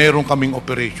makialam, meron kaming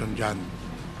operation dyan.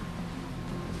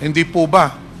 Hindi po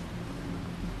ba?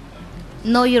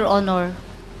 No, Your Honor.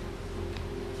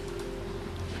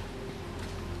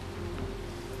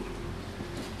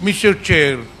 Mr.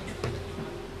 Chair,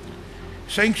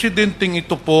 sa insidenteng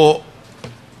ito po,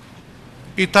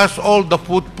 it has all the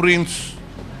footprints,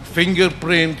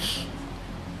 fingerprints,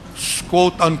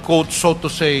 quote-unquote, so to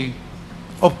say,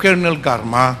 of Colonel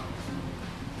Garma.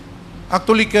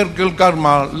 Actually, Colonel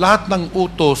Garma, lahat ng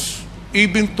utos,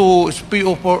 even to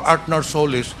SPO4 Art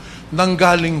Narsoles,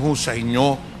 nanggaling ho sa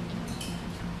inyo.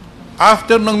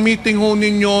 After ng meeting ho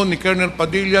ninyo ni Colonel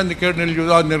Padilla, ni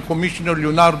Commissioner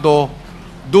Leonardo,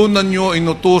 doon na nyo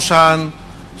inutusan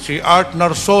si Art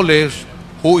Narsoles,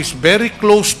 who is very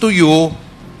close to you,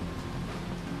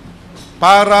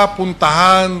 para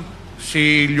puntahan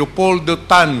si Leopoldo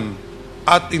Tan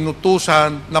at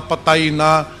inutusan na patay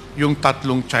na yung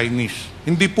tatlong Chinese.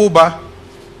 Hindi po ba?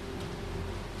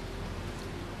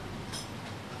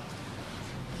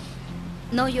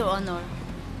 No, Your Honor.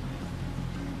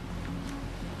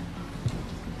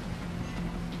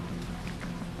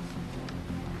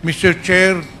 Mr.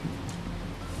 Chair,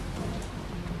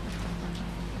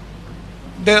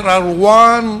 there are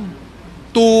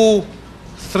 1, 2,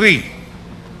 3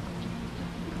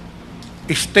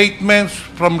 statements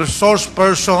from resource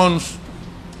persons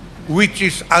which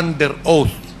is under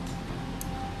oath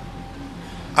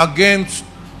against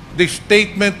the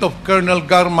statement of Colonel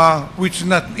Garma which is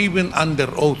not even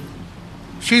under oath.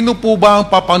 Sino po ba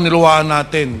ang papaniluhaan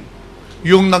natin?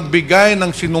 Yung nagbigay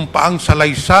ng sinumpaang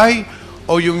salaysay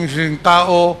o yung isang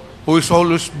tao who has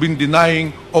always been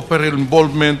denying of her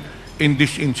involvement in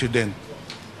this incident?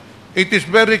 It is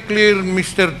very clear,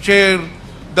 Mr. Chair,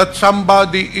 that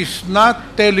somebody is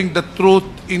not telling the truth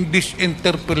in this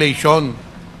interpellation.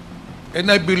 And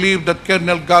I believe that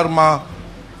Colonel Garma,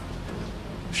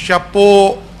 siya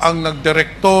po ang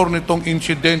nagdirektor nitong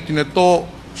incident nito,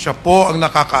 siya po ang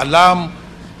nakakaalam.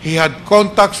 He had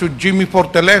contacts with Jimmy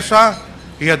Fortaleza,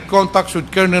 he had contacts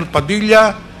with Colonel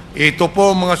Padilla, ito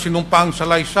po mga sinumpang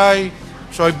salaysay.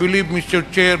 So I believe, Mr.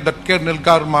 Chair, that Colonel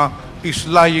Garma is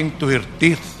lying to her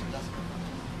teeth.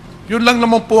 Yun lang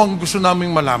naman po ang gusto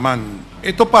naming malaman.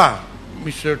 Ito pa,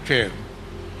 Mr. Chair.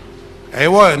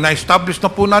 Na-establish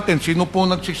na po natin sino po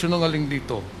nagsisinungaling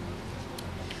dito.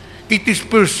 It is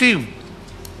perceived,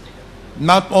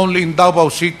 not only in Davao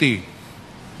City,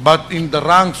 but in the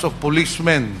ranks of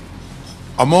policemen,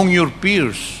 among your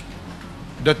peers,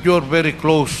 that you are very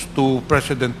close to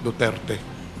President Duterte.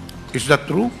 Is that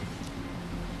true?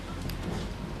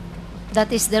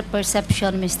 That is their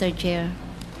perception, Mr. Chair.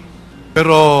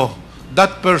 Pero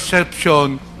that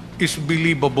perception is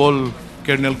believable,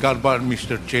 Colonel Garma and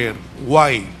Mr. Chair.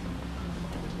 Why?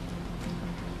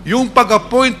 Yung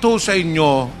pag-appoint ho sa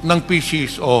inyo ng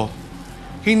PCSO,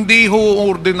 hindi ho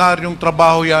ordinaryong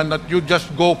trabaho yan at you just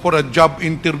go for a job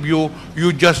interview,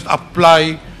 you just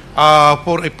apply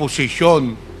for a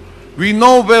position. We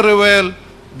know very well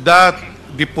that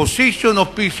the position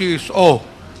of PCSO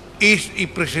is a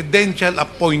presidential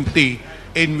appointee,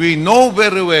 and we know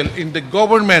very well in the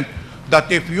government that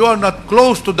if you are not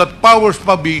close to that powers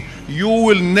pabi, you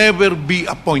will never be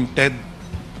appointed.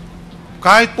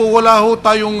 Kahit po wala ho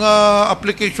tayong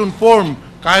application form,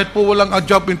 kahit po walang a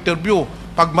job interview,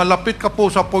 pag malapit ka po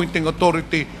sa appointing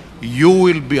authority, you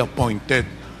will be appointed.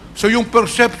 So yung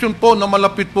perception po na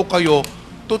malapit po kayo,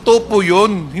 totoo po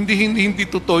yun. Hindi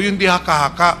totoo yun, hindi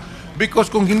haka-haka. Because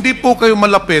kung hindi po kayo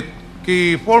malapit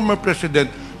kay former President,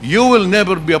 you will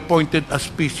never be appointed as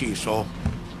PCSO.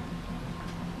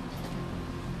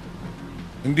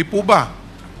 Hindi po ba?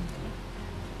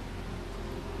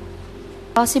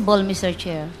 Possible, Mr.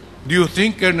 Chair. Do you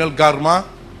think, Colonel Garma,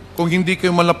 kung hindi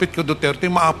kayo malapit kay Duterte,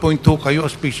 ma-appoint ho kayo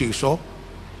as PCSO?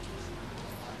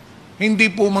 Hindi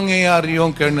po mangyayari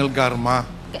yung Colonel Garma.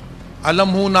 Alam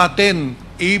ho natin,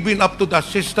 even up to the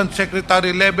Assistant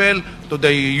Secretary level, to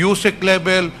the USEC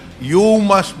level, you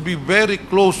must be very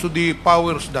close to the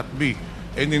powers that be.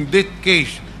 And in that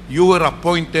case, you were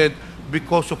appointed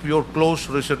because of your close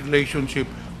relationship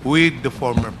with the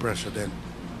former President.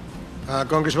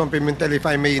 Congressman Pimentel, if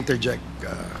I may interject,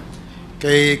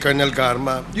 kay Colonel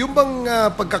Garma, yung bang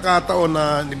pagkakataon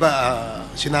na, di ba,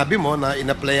 sinabi mo na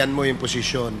in-applyan mo yung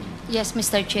posisyon Yes,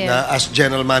 Mr. Chair. na as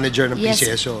General Manager ng Yes.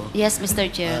 PCSO. Yes, Mr.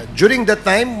 Chair. During that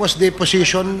time, was the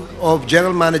position of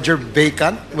General Manager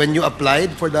vacant when you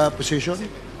applied for the position?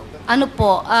 Ano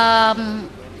po,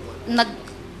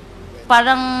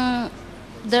 parang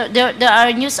there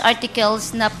are news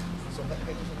articles na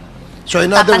So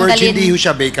in other words, tatanggalin- hindi ho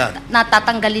siya vacant.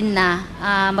 natatanggalin na,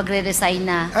 magre-resign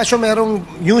na. So merong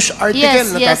news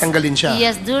article na tatanggalin siya.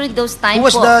 Yes, during those time Who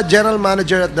was po, the General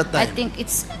Manager at that I time? think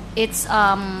it's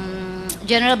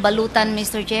General Balutan,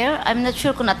 Mr. Chair. I'm not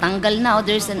sure kung natanggal na or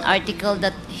there's an article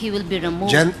that he will be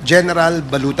removed. General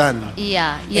Balutan.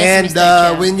 Yeah, yes, And Mr.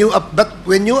 Chair.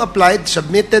 when you applied,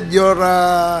 submitted your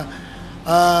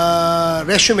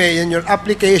resume and your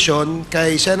application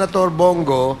kay Senator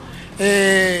Bongo,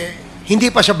 hindi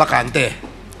pa siya bakante.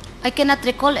 I cannot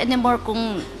recall anymore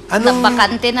kung Anong-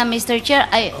 nabakante na, Mr. Chair.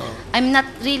 I'm not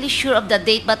really sure of the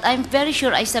date, but I'm very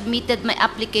sure I submitted my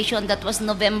application. That was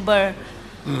November,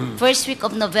 first week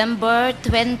of November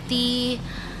 2018,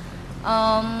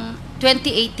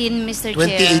 Mr.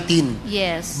 Chair. 2018.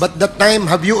 Yes. But that time,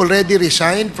 have you already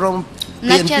resigned from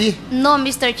Not PNP? yet. No,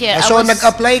 Mr. Chair. So I was,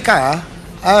 nag-apply ka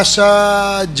as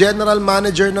General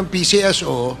Manager ng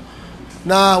PCSO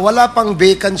na wala pang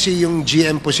vacancy yung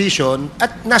GM position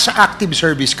at nasa active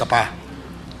service ka pa.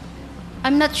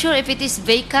 I'm not sure if it is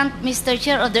vacant, Mr.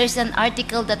 Chair, or there's an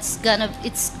article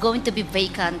it's going to be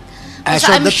vacant. Ah, So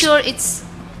so I'm that's- sure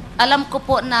alam ko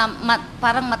po na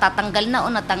parang matatanggal na o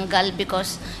natanggal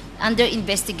because under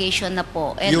investigation na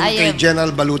po. And Yung kay General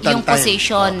Balutan yung time.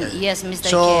 position, Okay. yes, Mr.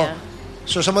 Chair.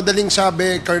 So sa madaling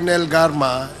sabi, Colonel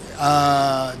Garma,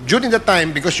 during the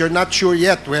time, because you're not sure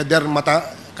yet whether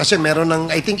kasi meron ng,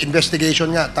 I think,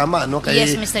 investigation nga, tama, no? Kay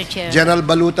Yes, Mr. Chair. General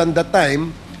Balutan that time,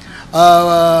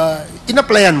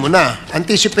 in-applyan mo na,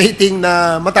 anticipating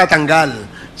na matatanggal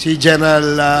si General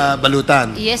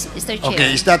Balutan. Yes, Mr. Chair.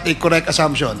 Okay, is that a correct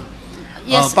assumption?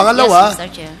 Yes, pangalawa, yes, Mr.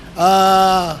 Chair.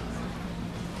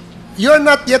 You're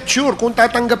not yet sure kung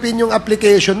tatanggapin yung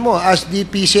application mo as the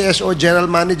PCSO General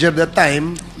Manager that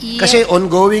time kasi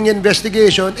ongoing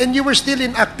investigation and you were still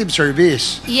in active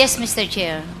service. Yes, Mr.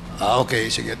 Chair. Okay,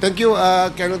 sige. Thank you,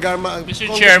 Colonel Garma. Mr.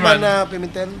 Congressman, Chairman.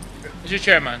 Pimentel. Mr.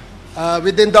 Chairman,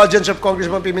 With the indulgence of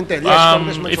Congressman Pimentel. Yes,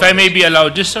 Congressman. if I may be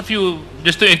allowed, just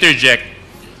to interject.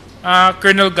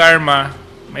 Colonel Garma,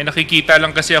 may nakikita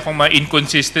lang kasi akong mga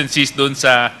inconsistencies doon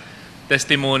sa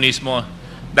testimonies mo.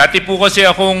 Dati po kasi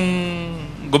akong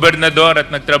gobernador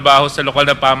at nagtrabaho sa lokal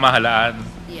na pamahalaan.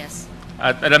 Yes.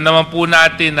 At alam naman po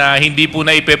natin na hindi po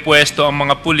na ipepwesto ang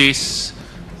mga pulis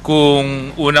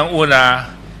kung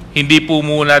unang-una, hindi po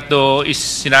muna to is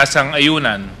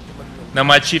sinasang-ayunan ng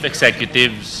mga chief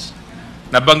executives.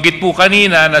 Nabanggit po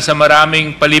kanina na sa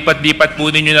maraming palipat-lipat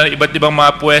po ninyo ng iba't ibang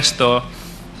mga pwesto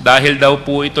dahil daw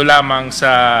po ito lamang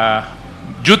sa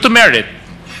due to merit.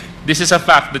 This is a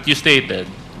fact that you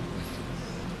stated.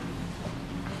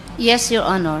 Yes, Your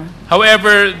Honor.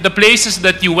 However, the places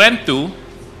that you went to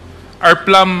are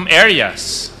plum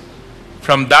areas.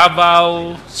 From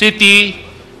Davao City,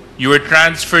 you were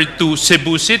transferred to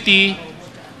Cebu City.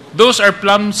 Those are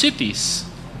plum cities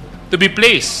to be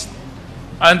placed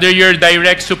under your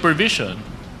direct supervision.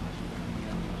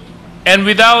 And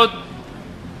without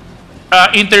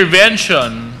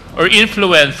intervention or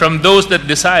influence from those that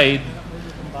decide,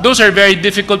 those are very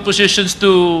difficult positions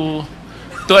to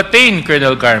attain,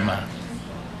 Colonel Garma.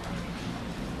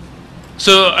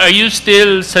 So are you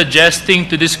still suggesting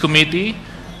to this committee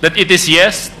that it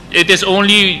is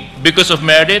only because of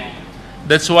merit,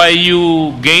 that's why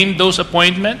you gained those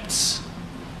appointments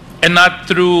and not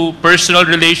through personal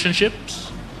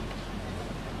relationships?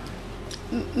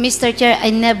 Mr. Chair,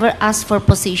 I never asked for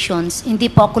positions.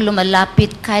 Hindi po ako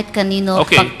lumalapit kahit kanino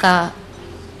Okay.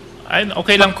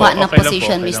 Okay lang po. pagkuha ng Okay lang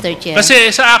position, po, okay Mr. lang po. Chair. Kasi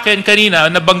sa akin, kanina,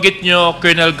 nabanggit nyo,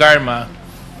 Colonel Garma,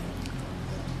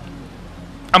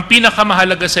 ang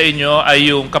pinakamahalaga sa inyo ay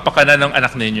yung kapakanan ng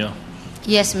anak ninyo.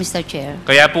 Yes, Mr. Chair.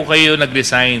 Kaya po kayo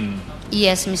nag-resign.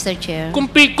 Yes, Mr. Chair.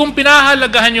 Kung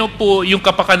pinahalagahan nyo po yung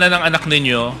kapakanan ng anak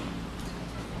ninyo,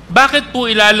 bakit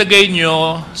po ilalagay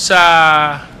nyo sa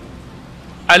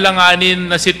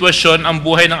alanganin na sitwasyon ang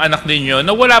buhay ng anak ninyo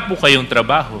na wala po kayong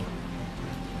trabaho?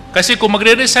 Kasi kung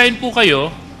magre-resign po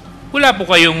kayo, wala po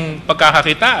kayong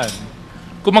pagkakakitaan.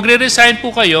 Kung magre-resign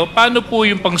po kayo, paano po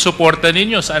yung pangsuporta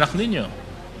ninyo sa anak ninyo?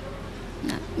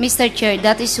 Mr. Chair,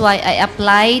 that is why I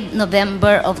applied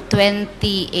November of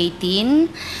 2018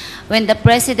 when the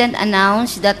President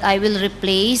announced that I will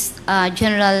replace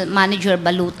General Manager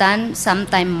Balutan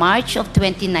sometime March of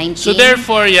 2019. So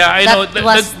therefore, yeah, I know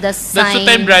was the that's what sign.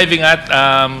 I'm driving at,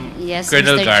 Yes,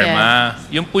 Colonel Mr. Garma.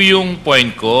 Yun po yung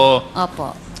point ko.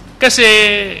 Opo. Kasi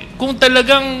kung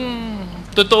talagang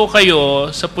totoo kayo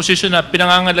sa posisyon na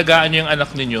pinangangalagaan nyo yung anak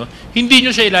ninyo, hindi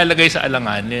nyo siya ilalagay sa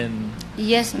alanganin.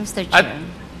 Yes, Mr. At Chair.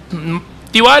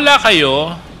 tiwala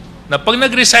kayo na pag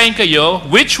nag-resign kayo,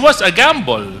 which was a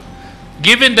gamble,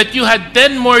 given that you had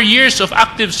 10 more years of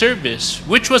active service,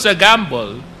 which was a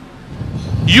gamble,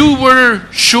 you were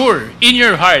sure in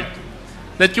your heart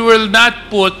that you will not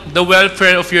put the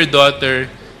welfare of your daughter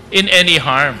in any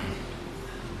harm.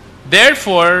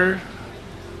 Therefore,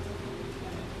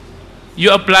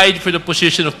 you applied for the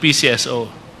position of PCSO.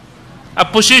 A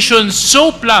position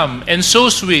so plumb and so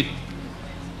sweet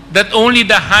that only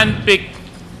the handpicked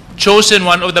chosen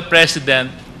one of the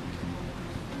President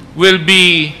will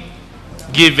be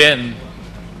given.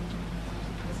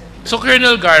 So,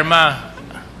 Colonel Garma,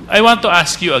 I want to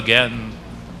ask you again,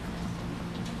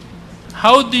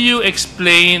 how do you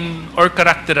explain or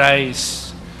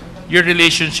characterize your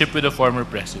relationship with the former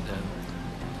President?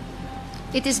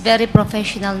 It is very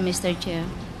professional, Mr. Chair.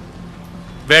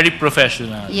 Very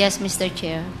professional. Yes, Mr.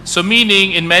 Chair. So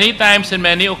meaning, in many times and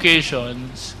many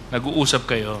occasions, nag-uusap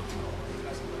kayo.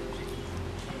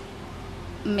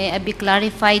 May I be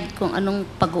clarified kung anong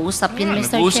pag-uusap yun,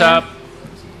 Mr. Nag-uusap. Chair?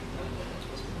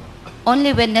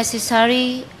 Only when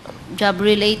necessary,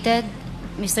 job-related,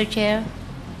 Mr. Chair.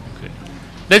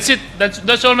 That's it.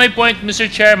 That's all my point, Mr.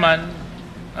 Chairman.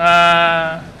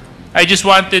 I just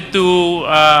wanted to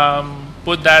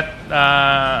put that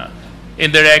in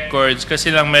the records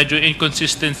kasi lang medyo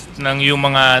inconsistent ng yung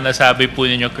mga nasabi po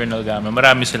ninyo, Colonel Garma.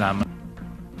 Maraming salamat.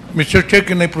 Mr. Chair,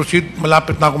 can I proceed?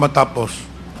 Malapit na ako matapos.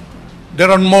 There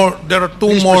are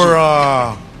two more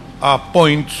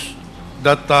points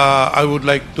that I would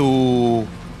like to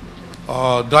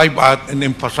drive at and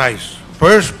emphasize.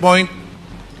 First point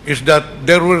is that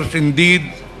there was indeed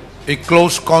a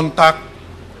close contact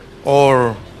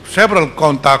or several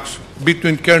contacts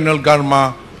between Colonel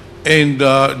Garma and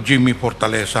Jimmy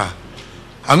Fortaleza.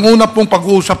 Ang una pong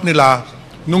pag-uusap nila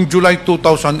noong July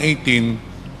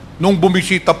 2018, nung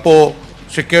bumisita po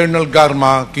si Colonel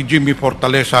Garma kay Jimmy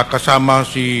Fortaleza kasama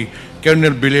si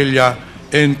Colonel Villela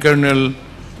and Colonel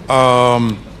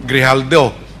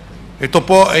Grijaldo. Ito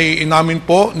po ay inamin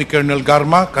po ni Colonel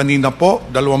Garma kanina po,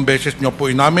 2 beses niyo po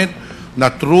inamin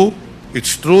na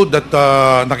it's true that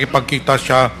nakipagkita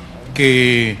siya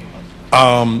kay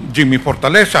Jimmy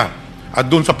Fortaleza. At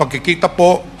doon sa pagkikita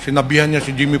po, sinabihan niya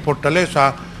si Jimmy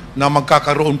Fortaleza na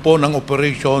magkakaroon po ng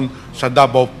operation sa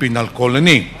Davao Penal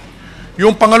Colony.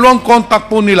 Yung pangalawang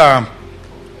contact po nila,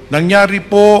 nangyari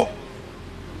po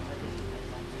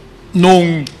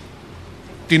nung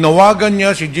tinawagan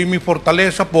niya si Jimmy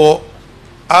Fortaleza po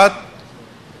at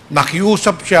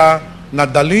nakiusap siya na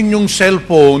dalhin yung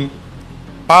cellphone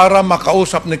para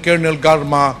makausap ni Colonel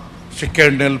Garma si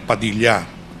Colonel Padilla.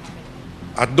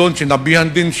 At doon sinabihan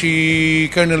din si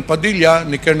Colonel Padilla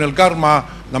ni Colonel Garma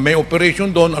na may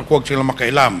operation doon at huwag sila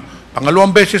makialam.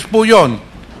 Pangalawang beses po yon.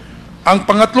 Ang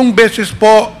pangatlong beses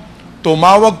po,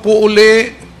 tumawag po uli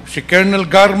si Colonel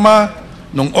Garma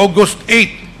noong August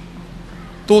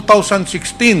 8,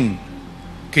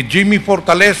 2016 kay Jimmy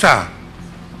Fortaleza.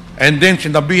 And then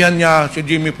sinabihan niya si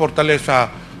Jimmy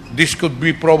Fortaleza, this could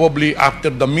be probably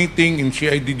after the meeting in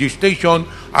CIDG station,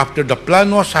 after the plan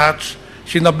was hatched.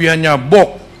 Sinabihan niya,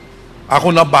 Bok,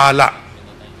 ako na bahala.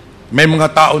 May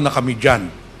mga tao na kami dyan.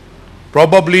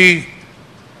 Probably,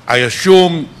 I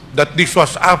assume that this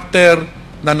was after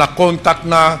na nakontak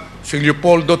na si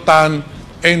Leopoldo Tan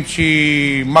and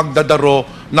si Magda Daro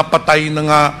na patay na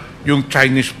nga yung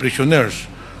Chinese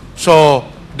prisoners. So,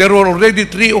 there were already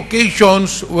 3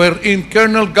 occasions wherein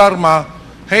Colonel Garma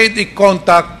had a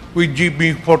contact with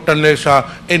GB Fortaleza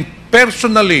and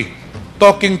personally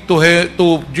talking to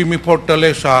Jimmy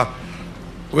Fortaleza,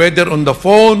 whether on the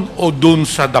phone o dun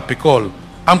sa Dapicol.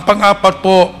 Ang pang-apat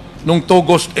po, nung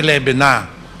August 11 na.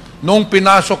 Nung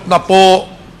pinasok na po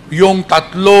yung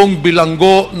 3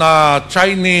 bilanggo na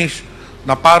Chinese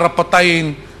na para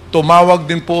patayin, tumawag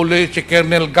din po ulit si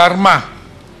Colonel Garma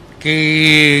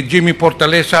kay Jimmy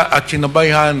Fortaleza at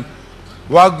sinabayhan,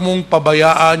 huwag mong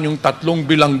pabayaan yung 3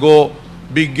 bilanggo,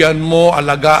 bigyan mo,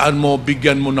 alagaan mo,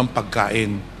 bigyan mo ng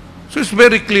pagkain. So it's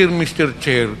very clear, Mr.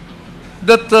 Chair,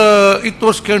 that it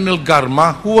was Colonel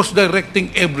Garma who was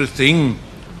directing everything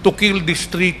to kill these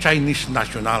 3 Chinese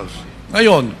nationals.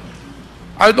 Ngayon,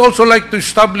 I'd also like to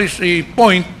establish a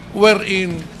point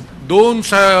wherein doon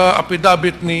sa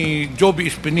affidavit ni Joby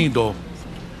Espinido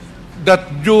that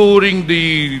during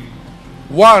the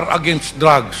war against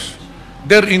drugs,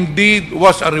 there indeed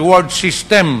was a reward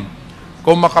system.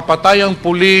 Kung makapatay ang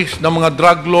pulis ng mga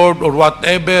drug lord or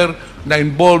whatever na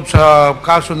involved sa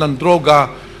kaso ng droga,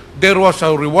 there was a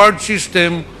reward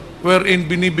system wherein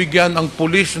binibigyan ang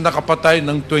pulis na nakapatay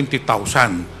ng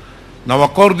 20,000. Now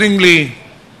accordingly,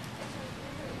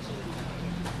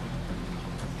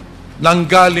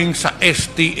 nanggaling sa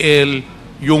STL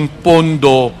yung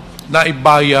pondo na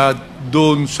ibayad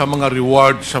doon sa mga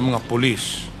reward sa mga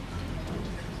pulis.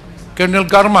 Colonel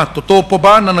Garma, totoo po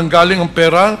ba na nanggaling ang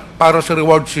pera para sa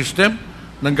reward system?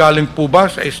 Nanggaling po ba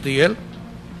sa STL?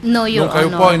 No, Your Nung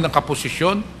kayo Honor. po ay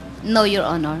nakaposisyon? No, Your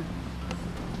Honor.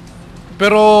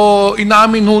 Pero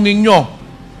inamin ho ninyo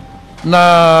na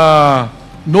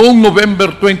noong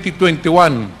November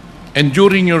 2021 and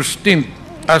during your stint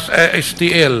as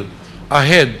STL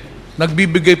ahead,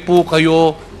 nagbibigay po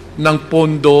kayo ng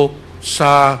pondo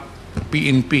sa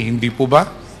PNP, hindi po ba?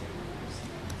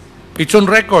 It's on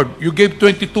record. You gave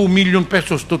 22 million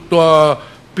pesos to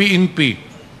PNP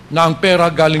na ang pera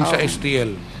galing sa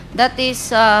STL. That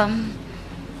is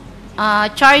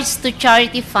charge to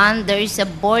charity fund. There is a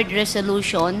board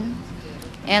resolution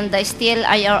and the STL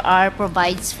IRR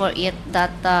provides for it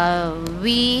that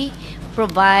we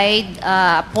provide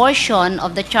a portion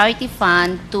of the charity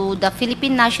fund to the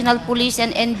Philippine National Police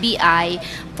and NBI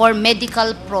for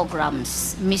medical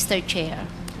programs, Mr. Chair.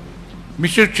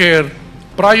 Mr. Chair,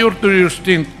 prior to your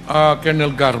stint,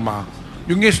 Colonel Garma,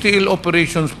 yung STL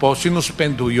operations po,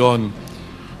 sinuspend ho yun.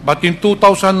 But in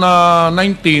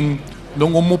 2019,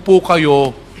 nung umupo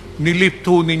kayo, nilift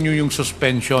ho ninyo yung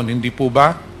suspension, hindi po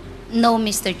ba? No,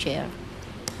 Mr. Chair.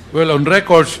 Well, on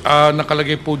records,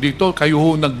 nakalagay po dito, kayo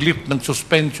ho nag-lift ng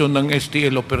suspension ng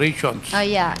STL operations.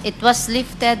 Yeah, it was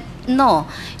lifted. No,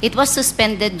 it was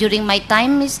suspended during my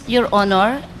time, Your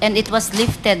Honor, and it was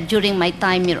lifted during my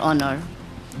time, Your Honor.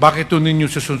 Bakit ho ninyo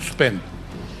suspend?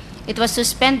 It was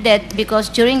suspended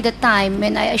because during the time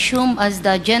when I assumed as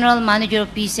the General Manager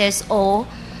of PCSO,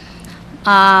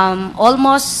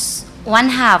 almost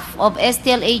 1/2 of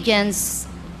STL agents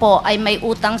po ay may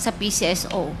utang sa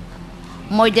PCSO.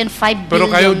 More than 5 billion. Pero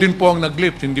kayo din po ang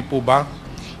nag-lift, hindi po ba?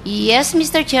 Yes,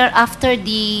 Mr. Chair, after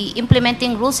the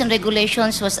implementing rules and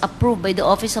regulations was approved by the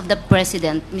Office of the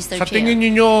President, Mr. Sa Chair. tingin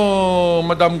niyo,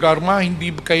 Madam Garma,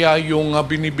 hindi kaya yung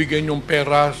binibigyan yung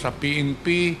pera sa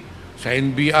PNP, sa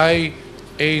NBI,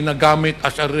 nagamit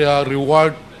as a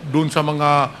reward dun sa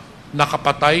mga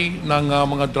nakapatay ng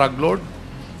mga drug lord?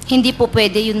 Hindi po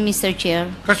pwede yun, Mr. Chair.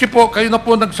 Kasi po, kayo na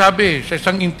po nagsabi sa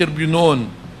isang interview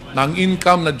noon na ang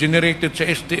income na generated sa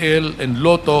STL and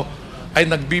Lotto ay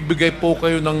nagbibigay po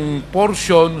kayo ng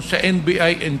portion sa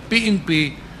NBI and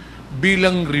PNP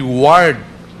bilang reward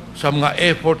sa mga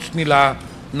efforts nila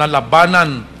na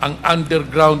labanan ang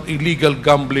underground illegal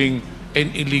gambling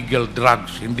and illegal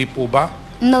drugs. Hindi po ba?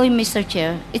 No, Mr.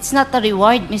 Chair. It's not a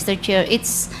reward, Mr. Chair.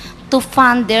 It's to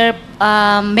fund their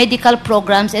medical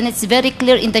programs, and it's very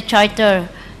clear in the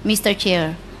charter, Mr.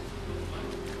 Chair.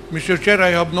 Mr. Chair,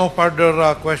 I have no further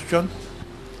question.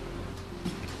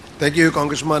 Thank you,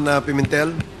 Congressman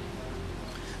Pimentel.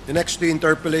 The next to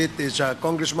interpolate is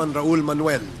Congressman Raul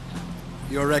Manuel.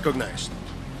 You're recognized.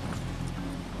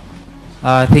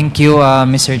 Thank you,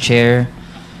 Mr. Chair.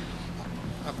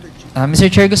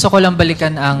 Mr. Chair, gusto ko lang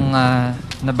balikan ang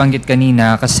nabanggit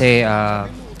kanina kasi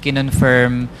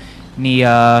kinonfirm ni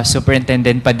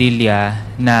Superintendent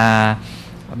Padilla na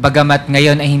bagamat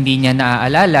ngayon ay hindi niya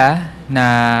naaalala na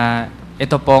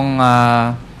ito pong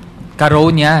karo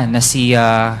niya na si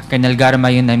Colonel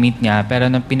Garma yung na-meet niya, pero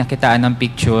nung pinakitaan ng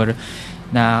picture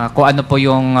na kung ano po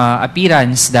yung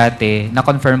appearance dati,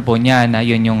 na-confirm po niya na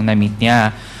yun yung na-meet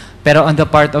niya. Pero on the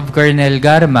part of Colonel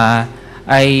Garma,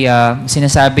 ay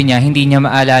sinasabi niya hindi niya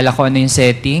maalala kung ano yung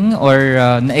setting or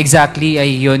na exactly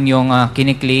ay yun yung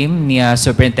kiniklaim ni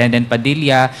Superintendent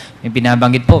Padilla. May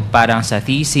binabanggit po parang sa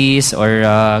thesis or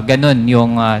ganun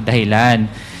yung dahilan.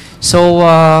 So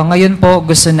ngayon po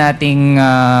gusto nating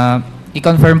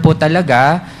i-confirm po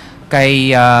talaga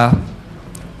kay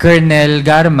Colonel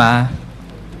Garma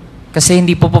kasi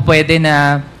hindi po pwede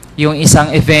na yung isang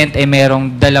event ay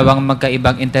merong dalawang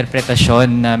magkaibang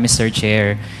interpretasyon na Mr.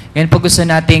 Chair. Ngayon po gusto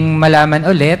nating malaman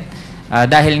ulit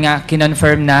dahil nga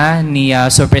kinonfirm na ni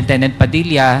Superintendent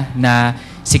Padilla na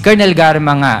si Colonel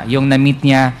Garma nga yung na-meet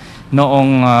niya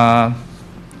noong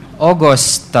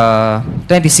August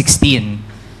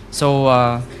 2016. So,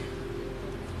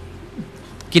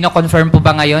 kino-confirm po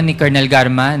ba ngayon ni Colonel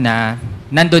Garma na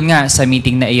nandun nga sa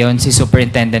meeting na iyon si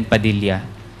Superintendent Padilla?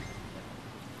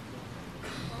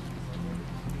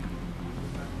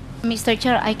 Mr.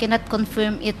 Chair, I cannot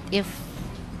confirm it if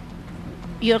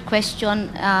your question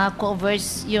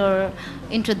covers your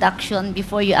introduction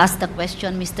before you ask the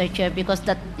question, Mr. Chair, because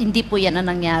that hindi po yan ang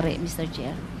nangyari, Mr.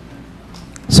 Chair.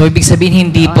 So, ibig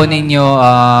sabihin, hindi po ninyo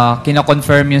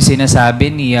kino-confirm yung sinasabi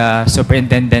ni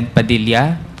Superintendent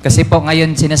Padilla? Kasi po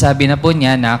ngayon sinasabi na po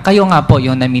niya na kayo nga po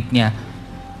yung na-meet niya.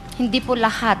 Hindi po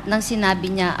lahat ng sinabi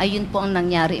niya ayun po ang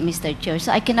nangyari, Mr. Chair. So,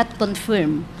 I cannot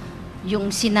confirm yung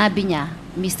sinabi niya,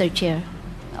 Mr. Chair,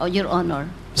 or Your Honor.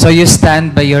 So you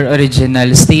stand by your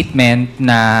original statement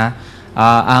na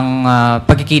ang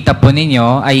pagkikita po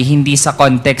ninyo ay hindi sa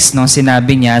context ng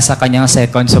sinabi niya sa kanyang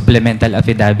second supplemental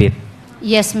affidavit?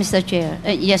 Yes, Mr. Chair.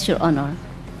 Yes, Your Honor.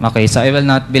 Okay, so I will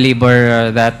not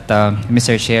belabor that,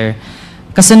 Mr. Chair.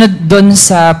 Kasunod doon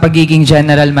sa pagiging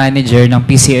general manager ng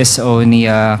PCSO ni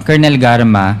Colonel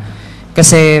Garma,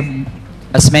 kasi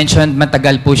as mentioned,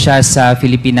 matagal po siya sa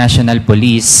Philippine National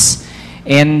Police.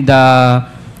 And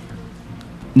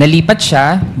nalipat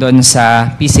siya doon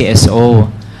sa PCSO.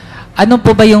 Ano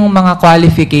po ba yung mga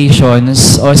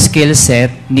qualifications o skill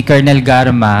set ni Colonel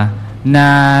Garma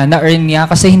na na-earn niya?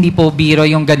 Kasi hindi po biro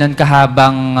yung ganun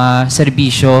kahabang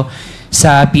serbisyo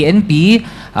sa PNP.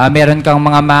 Meron kang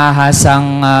mga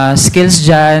mahahasang skills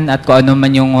dyan at kung ano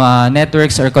man yung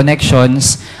networks or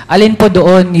connections. Alin po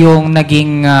doon yung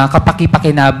naging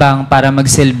kapaki-pakinabang para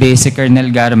magsilbi si Colonel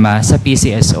Garma sa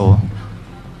PCSO?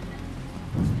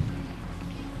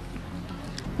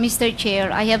 Mr.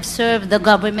 Chair, I have served the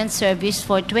government service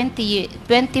for 24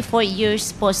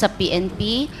 years po sa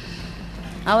PNP.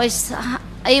 I was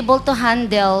able to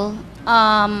handle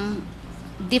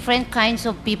different kinds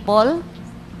of people,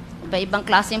 iba-ibang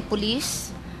klaseng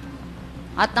pulis.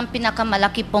 At ang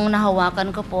pinakamalaki pong nahawakan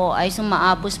ko po ay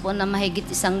sumaabos po na mahigit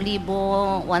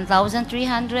 1,300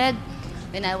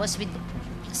 when I was with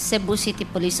Cebu City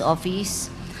Police Office.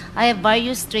 I have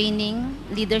various training,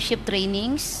 leadership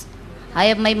trainings. I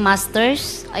have my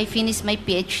master's. I finished my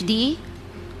PhD.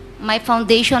 My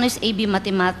foundation is AB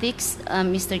Mathematics,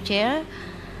 Mr. Chair.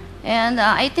 And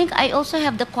I think I also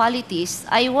have the qualities.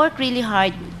 I work really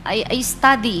hard. I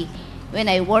study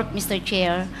when I work, Mr.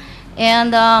 Chair.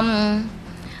 And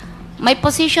my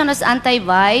position as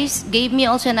anti-vice gave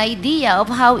me also an idea of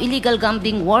how illegal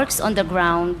gambling works on the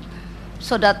ground,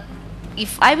 so that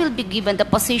if I will be given the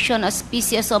position as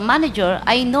PCSO manager,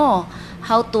 I know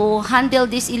how to handle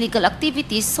these illegal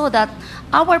activities so that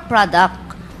our product,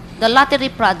 the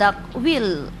lottery product,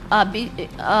 will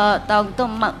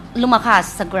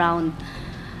lumakas sa ground.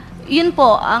 Yun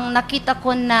po ang nakita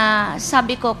ko na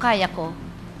sabi ko, kaya ko.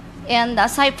 And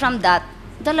aside from that,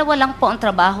 dalawa lang po ang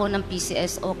trabaho ng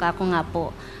PCSO, kako nga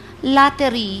po.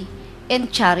 Lottery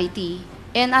and charity.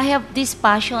 And I have this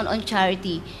passion on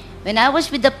charity. When I was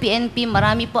with the PNP,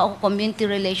 marami po ako community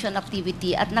relation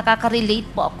activity at nakaka-relate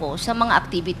po ako sa mga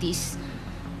activities.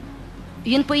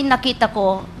 Yun po yung nakita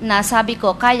ko na sabi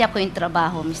ko, kaya ko yung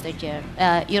trabaho, Mr. Chair,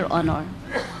 Your Honor.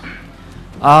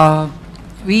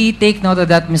 We take note of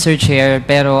that, Mr. Chair,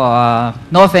 pero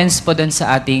no offense po dun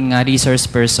sa ating resource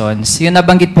persons. Yung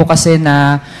nabanggit po kasi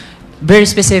na very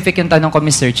specific yung tanong ko,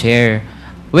 Mr. Chair.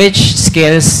 Which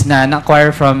skills na na-acquire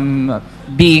from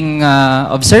being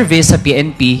of service sa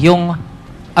PNP, yung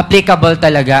applicable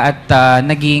talaga at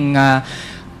naging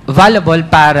valuable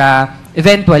para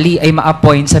eventually ay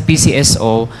ma-appoint sa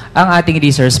PCSO ang ating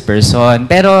resource person.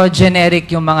 Pero generic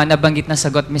yung mga nabanggit na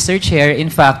sagot, Mr. Chair. In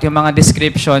fact, yung mga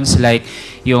descriptions like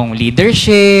yung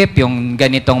leadership, yung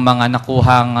ganitong mga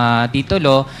nakuhang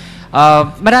titulo,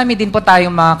 marami din po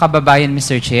tayong mga kababayan,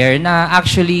 Mr. Chair, na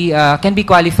actually can be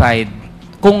qualified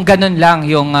kung ganun lang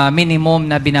yung minimum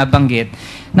na binabanggit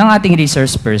ng ating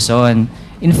resource person.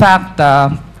 In fact,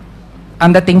 ang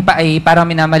dating pa ay parang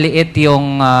minamaliit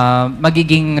yung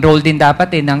magiging role din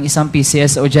dapat ng isang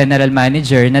PCSO General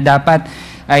Manager na dapat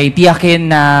ay tiyakin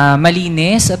na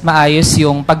malinis at maayos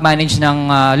yung pag-manage ng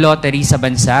lottery sa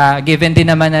bansa. Given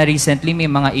din naman na recently may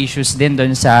mga issues din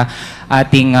doon sa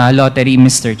ating lottery,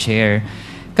 Mr. Chair.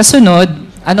 Kasunod,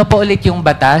 ano po ulit yung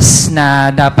batas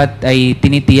na dapat ay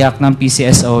tinitiyak ng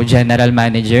PCSO General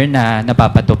Manager na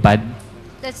napapatupad?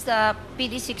 That's the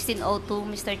PD 1602,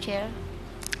 Mr. Chair.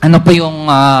 Ano po yung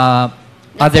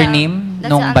other name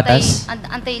ng batas?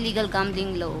 Anti-illegal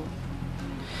gambling law.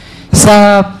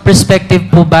 Sa perspective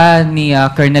po ba ni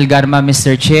Colonel Garma,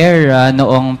 Mr. Chair,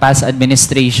 noong past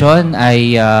administration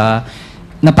ay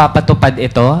napapatupad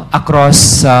ito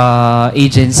across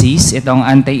agencies, itong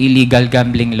anti-illegal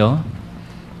gambling law?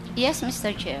 Yes,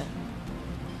 Mr. Chair.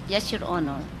 Yes, Your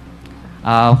Honor.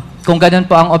 Kung ganun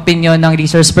po ang opinion ng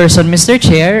resource person, Mr.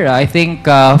 Chair, I think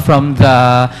from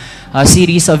the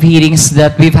series of hearings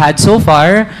that we've had so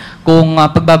far, kung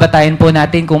pagbabatayan po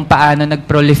natin kung paano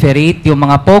nag-proliferate yung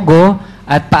mga pogo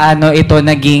at paano ito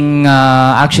naging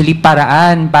actually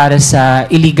paraan para sa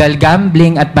illegal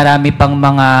gambling at marami pang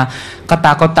mga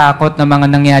katakot-takot na mga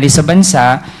nangyari sa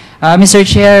bansa, Mr.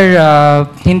 Chair,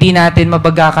 hindi natin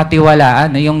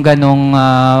mapagkakatiwalaan yung ganong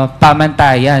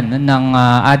pamantayan ng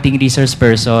ating resource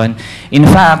person. In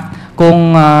fact,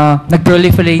 kung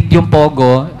nag-proliferate yung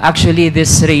pogo, actually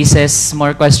this raises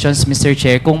more questions, Mr.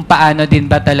 Chair, kung paano din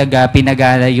ba talaga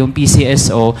pinagana yung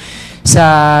PCSO sa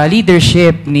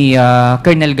leadership ni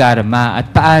Colonel Garma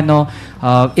at paano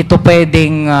ito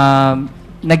pwedeng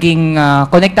naging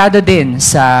konektado din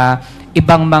sa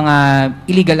ibang mga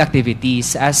illegal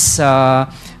activities as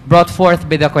brought forth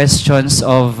by the questions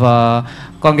of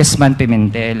Congressman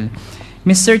Pimentel.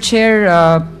 Mr. Chair,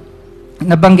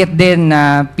 nabanggit din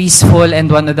na peaceful and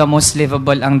one of the most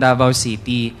livable ang Davao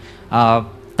City.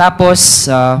 Tapos,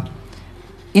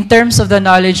 in terms of the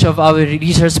knowledge of our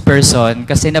resource person,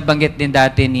 kasi nabanggit din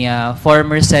dati ni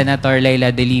former Senator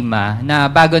Leila de Lima na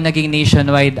bago naging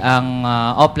nationwide ang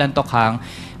Oplan Tokhang,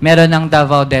 meron ng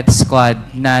Davao Death Squad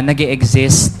na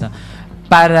nag-exist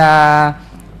para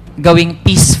gawing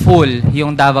peaceful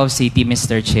yung Davao City,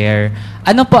 Mr. Chair.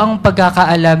 Ano po ang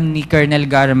pagkakaalam ni Colonel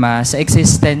Garma sa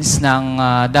existence ng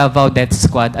Davao Death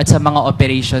Squad at sa mga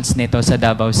operations nito sa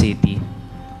Davao City?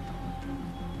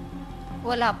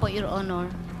 Wala po, Your Honor.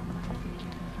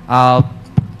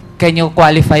 Can you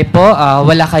qualify po?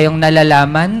 Wala kayong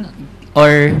nalalaman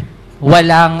or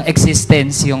walang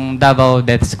existence yung Davao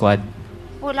Death Squad?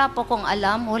 Wala po kong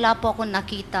alam, wala po akong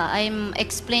nakita. I'm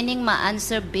explaining my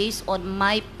answer based on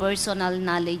my personal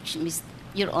knowledge,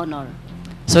 Your Honor.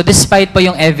 So despite po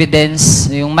yung evidence,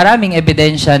 yung maraming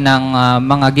ebidensya ng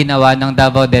mga ginawa ng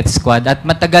Davao Death Squad at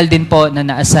matagal din po na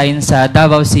na-assign sa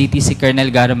Davao City si Colonel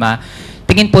Garma,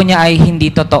 tingin po niya ay hindi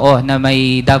totoo na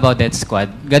may Davao Death Squad.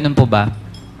 Ganun po ba?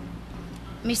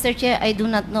 Mr. Chair, I do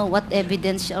not know what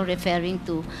evidence you're referring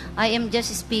to. I am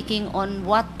just speaking on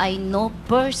what I know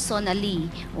personally,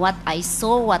 what I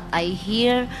saw, what I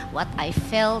hear, what I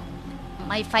felt.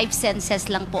 My 5 senses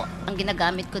lang po ang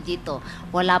ginagamit ko dito.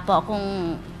 Wala po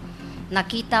akong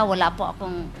nakita, wala po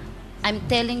akong... I'm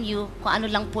telling you kung ano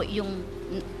lang po yung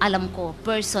alam ko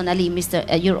personally,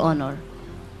 Your Honor.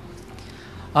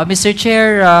 Mr.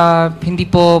 Chair, hindi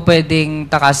po pwedeng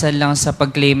takasan lang sa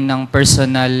pag-claim ng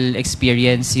personal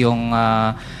experience yung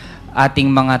ating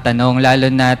mga tanong,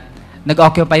 lalo na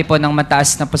nag-occupy po ng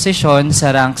mataas na posisyon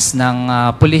sa ranks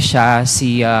ng pulisya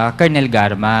si Colonel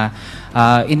Garma.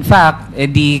 In fact,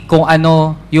 kung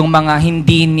ano yung mga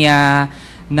hindi niya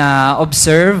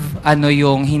na-observe, ano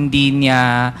yung hindi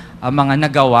niya mga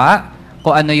nagawa,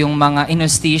 kung ano yung mga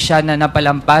inustisya na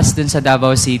napalampas dun sa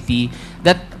Davao City,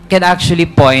 that can actually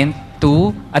point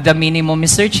to, at the minimum,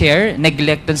 Mr. Chair,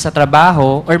 neglect dun sa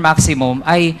trabaho, or maximum,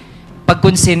 ay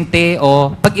pagkonsente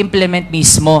o pag-implement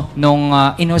mismo nung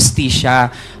inustisya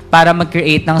para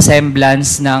mag-create ng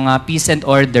semblance ng peace and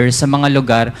order sa mga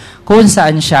lugar kung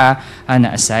saan siya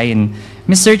na-assign.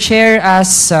 Mr. Chair,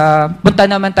 as punta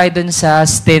naman tayo dun sa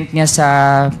stint niya sa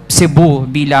Cebu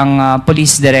bilang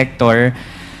police director,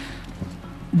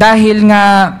 dahil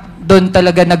nga doon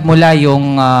talaga nagmula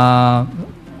yung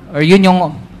or yun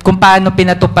yung kung paano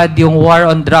pinatupad yung war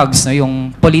on drugs, no,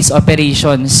 yung police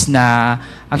operations na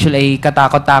actually ay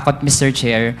katakot-takot, Mr.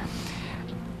 Chair.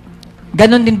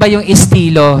 Ganon din ba yung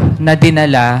estilo na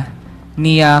dinala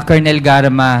ni Colonel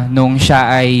Garma nung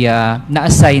siya ay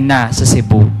na-assign na sa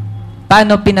Cebu?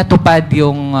 Paano pinatupad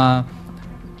yung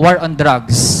war on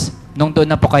drugs nung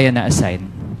doon na po kayo na-assign?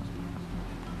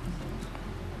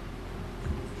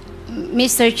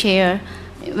 Mr. Chair,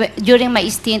 during my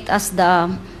stint as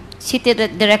the City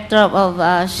Director of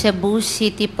Cebu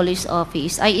City Police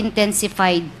Office, I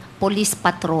intensified police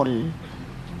patrol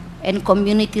and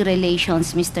community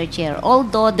relations, Mr. Chair.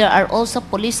 Although there are also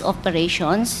police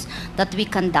operations that we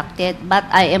conducted, but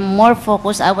I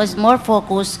was more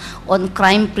focused on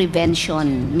crime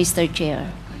prevention, Mr. Chair.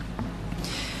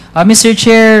 Mr.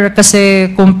 Chair,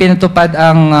 kasi kung pinatupad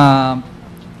ang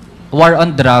war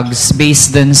on drugs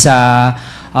based dun sa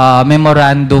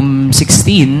Memorandum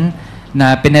 16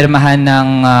 na pinirmahan ng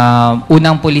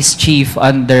unang police chief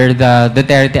under the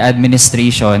Duterte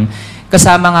administration,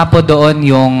 kasama nga po doon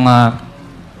yung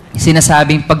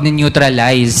sinasabing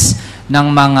pag-neutralize ng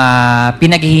mga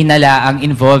pinaghihinalaang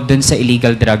involved dun sa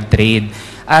illegal drug trade.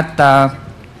 At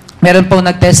meron pong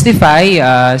nag-testify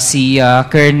si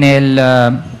Colonel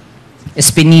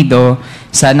Espinido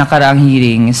sa nakaraang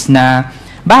hearings na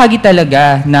bahagi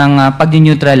talaga ng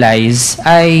pag-neutralize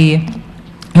ay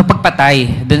yung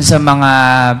pagpatay dun sa mga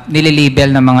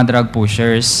nililabel na mga drug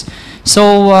pushers.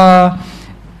 So,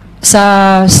 sa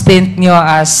stint nyo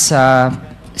as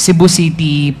Cebu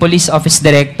City Police Office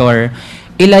Director,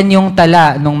 ilan yung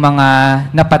tala ng mga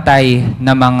napatay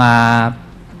na mga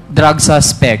drug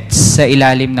suspects sa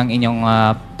ilalim ng inyong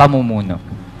pamumuno?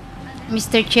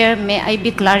 Mr. Chair, may I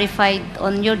be clarified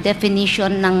on your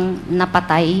definition ng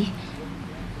napatay?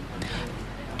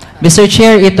 Mr.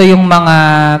 Chair, ito yung mga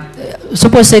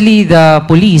supposedly the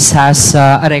police has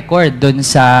a record dun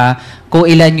sa kung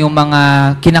ilan yung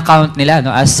mga kinakount nila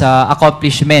as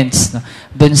accomplishments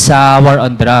dun sa war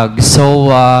on drugs.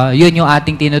 So, yun yung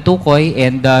ating tinutukoy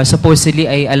and supposedly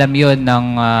ay alam yun ng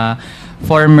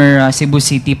former Cebu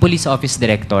City Police Office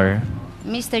Director.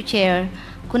 Mr. Chair,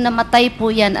 kung namatay po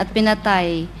yan at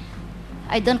pinatay,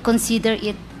 I don't consider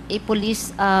it a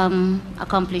police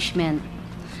accomplishment.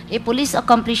 A police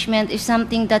accomplishment is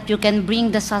something that you can bring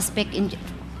the suspect in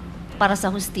para sa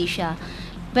hustisya.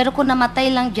 Pero kung namatay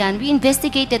lang dyan, we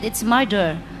investigated, it's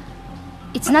murder.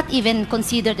 It's not even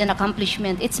considered an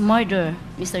accomplishment. It's murder,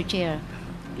 Mr. Chair,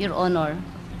 Your Honor.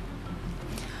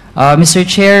 Mr.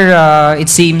 Chair,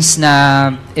 it seems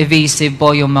na evasive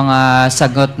po yung mga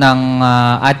sagot ng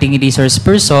ating resource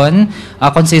person.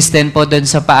 Consistent po dun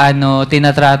sa paano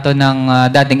tinatrato ng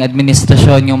dating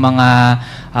administrasyon yung mga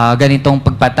ganitong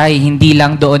pagpatay. Hindi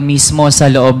lang doon mismo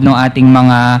sa loob ng ating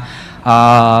mga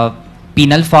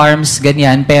penal farms,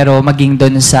 ganyan, pero maging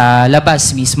doon sa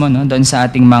labas mismo, no? Doon sa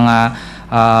ating mga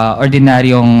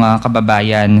ordinaryong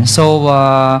kababayan. So,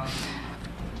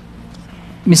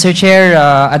 Mr. Chair,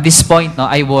 at this point, no,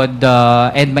 I would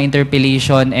end my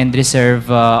interpellation and reserve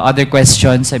other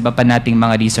questions sa iba pa nating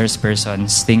mga resource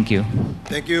persons. Thank you.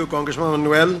 Thank you, Congressman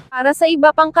Manuel. Para sa iba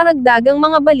pang karagdagang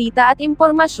mga balita at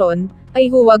impormasyon,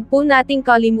 ay huwag po nating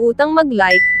kalimutang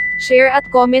mag-like, share at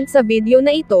comment sa video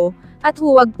na ito, at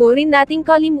huwag po rin nating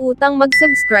kalimutang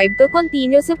mag-subscribe to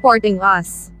continue supporting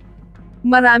us.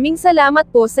 Maraming salamat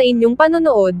po sa inyong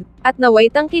panonood, at naway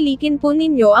tangkilikin po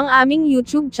ninyo ang aming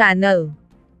YouTube channel.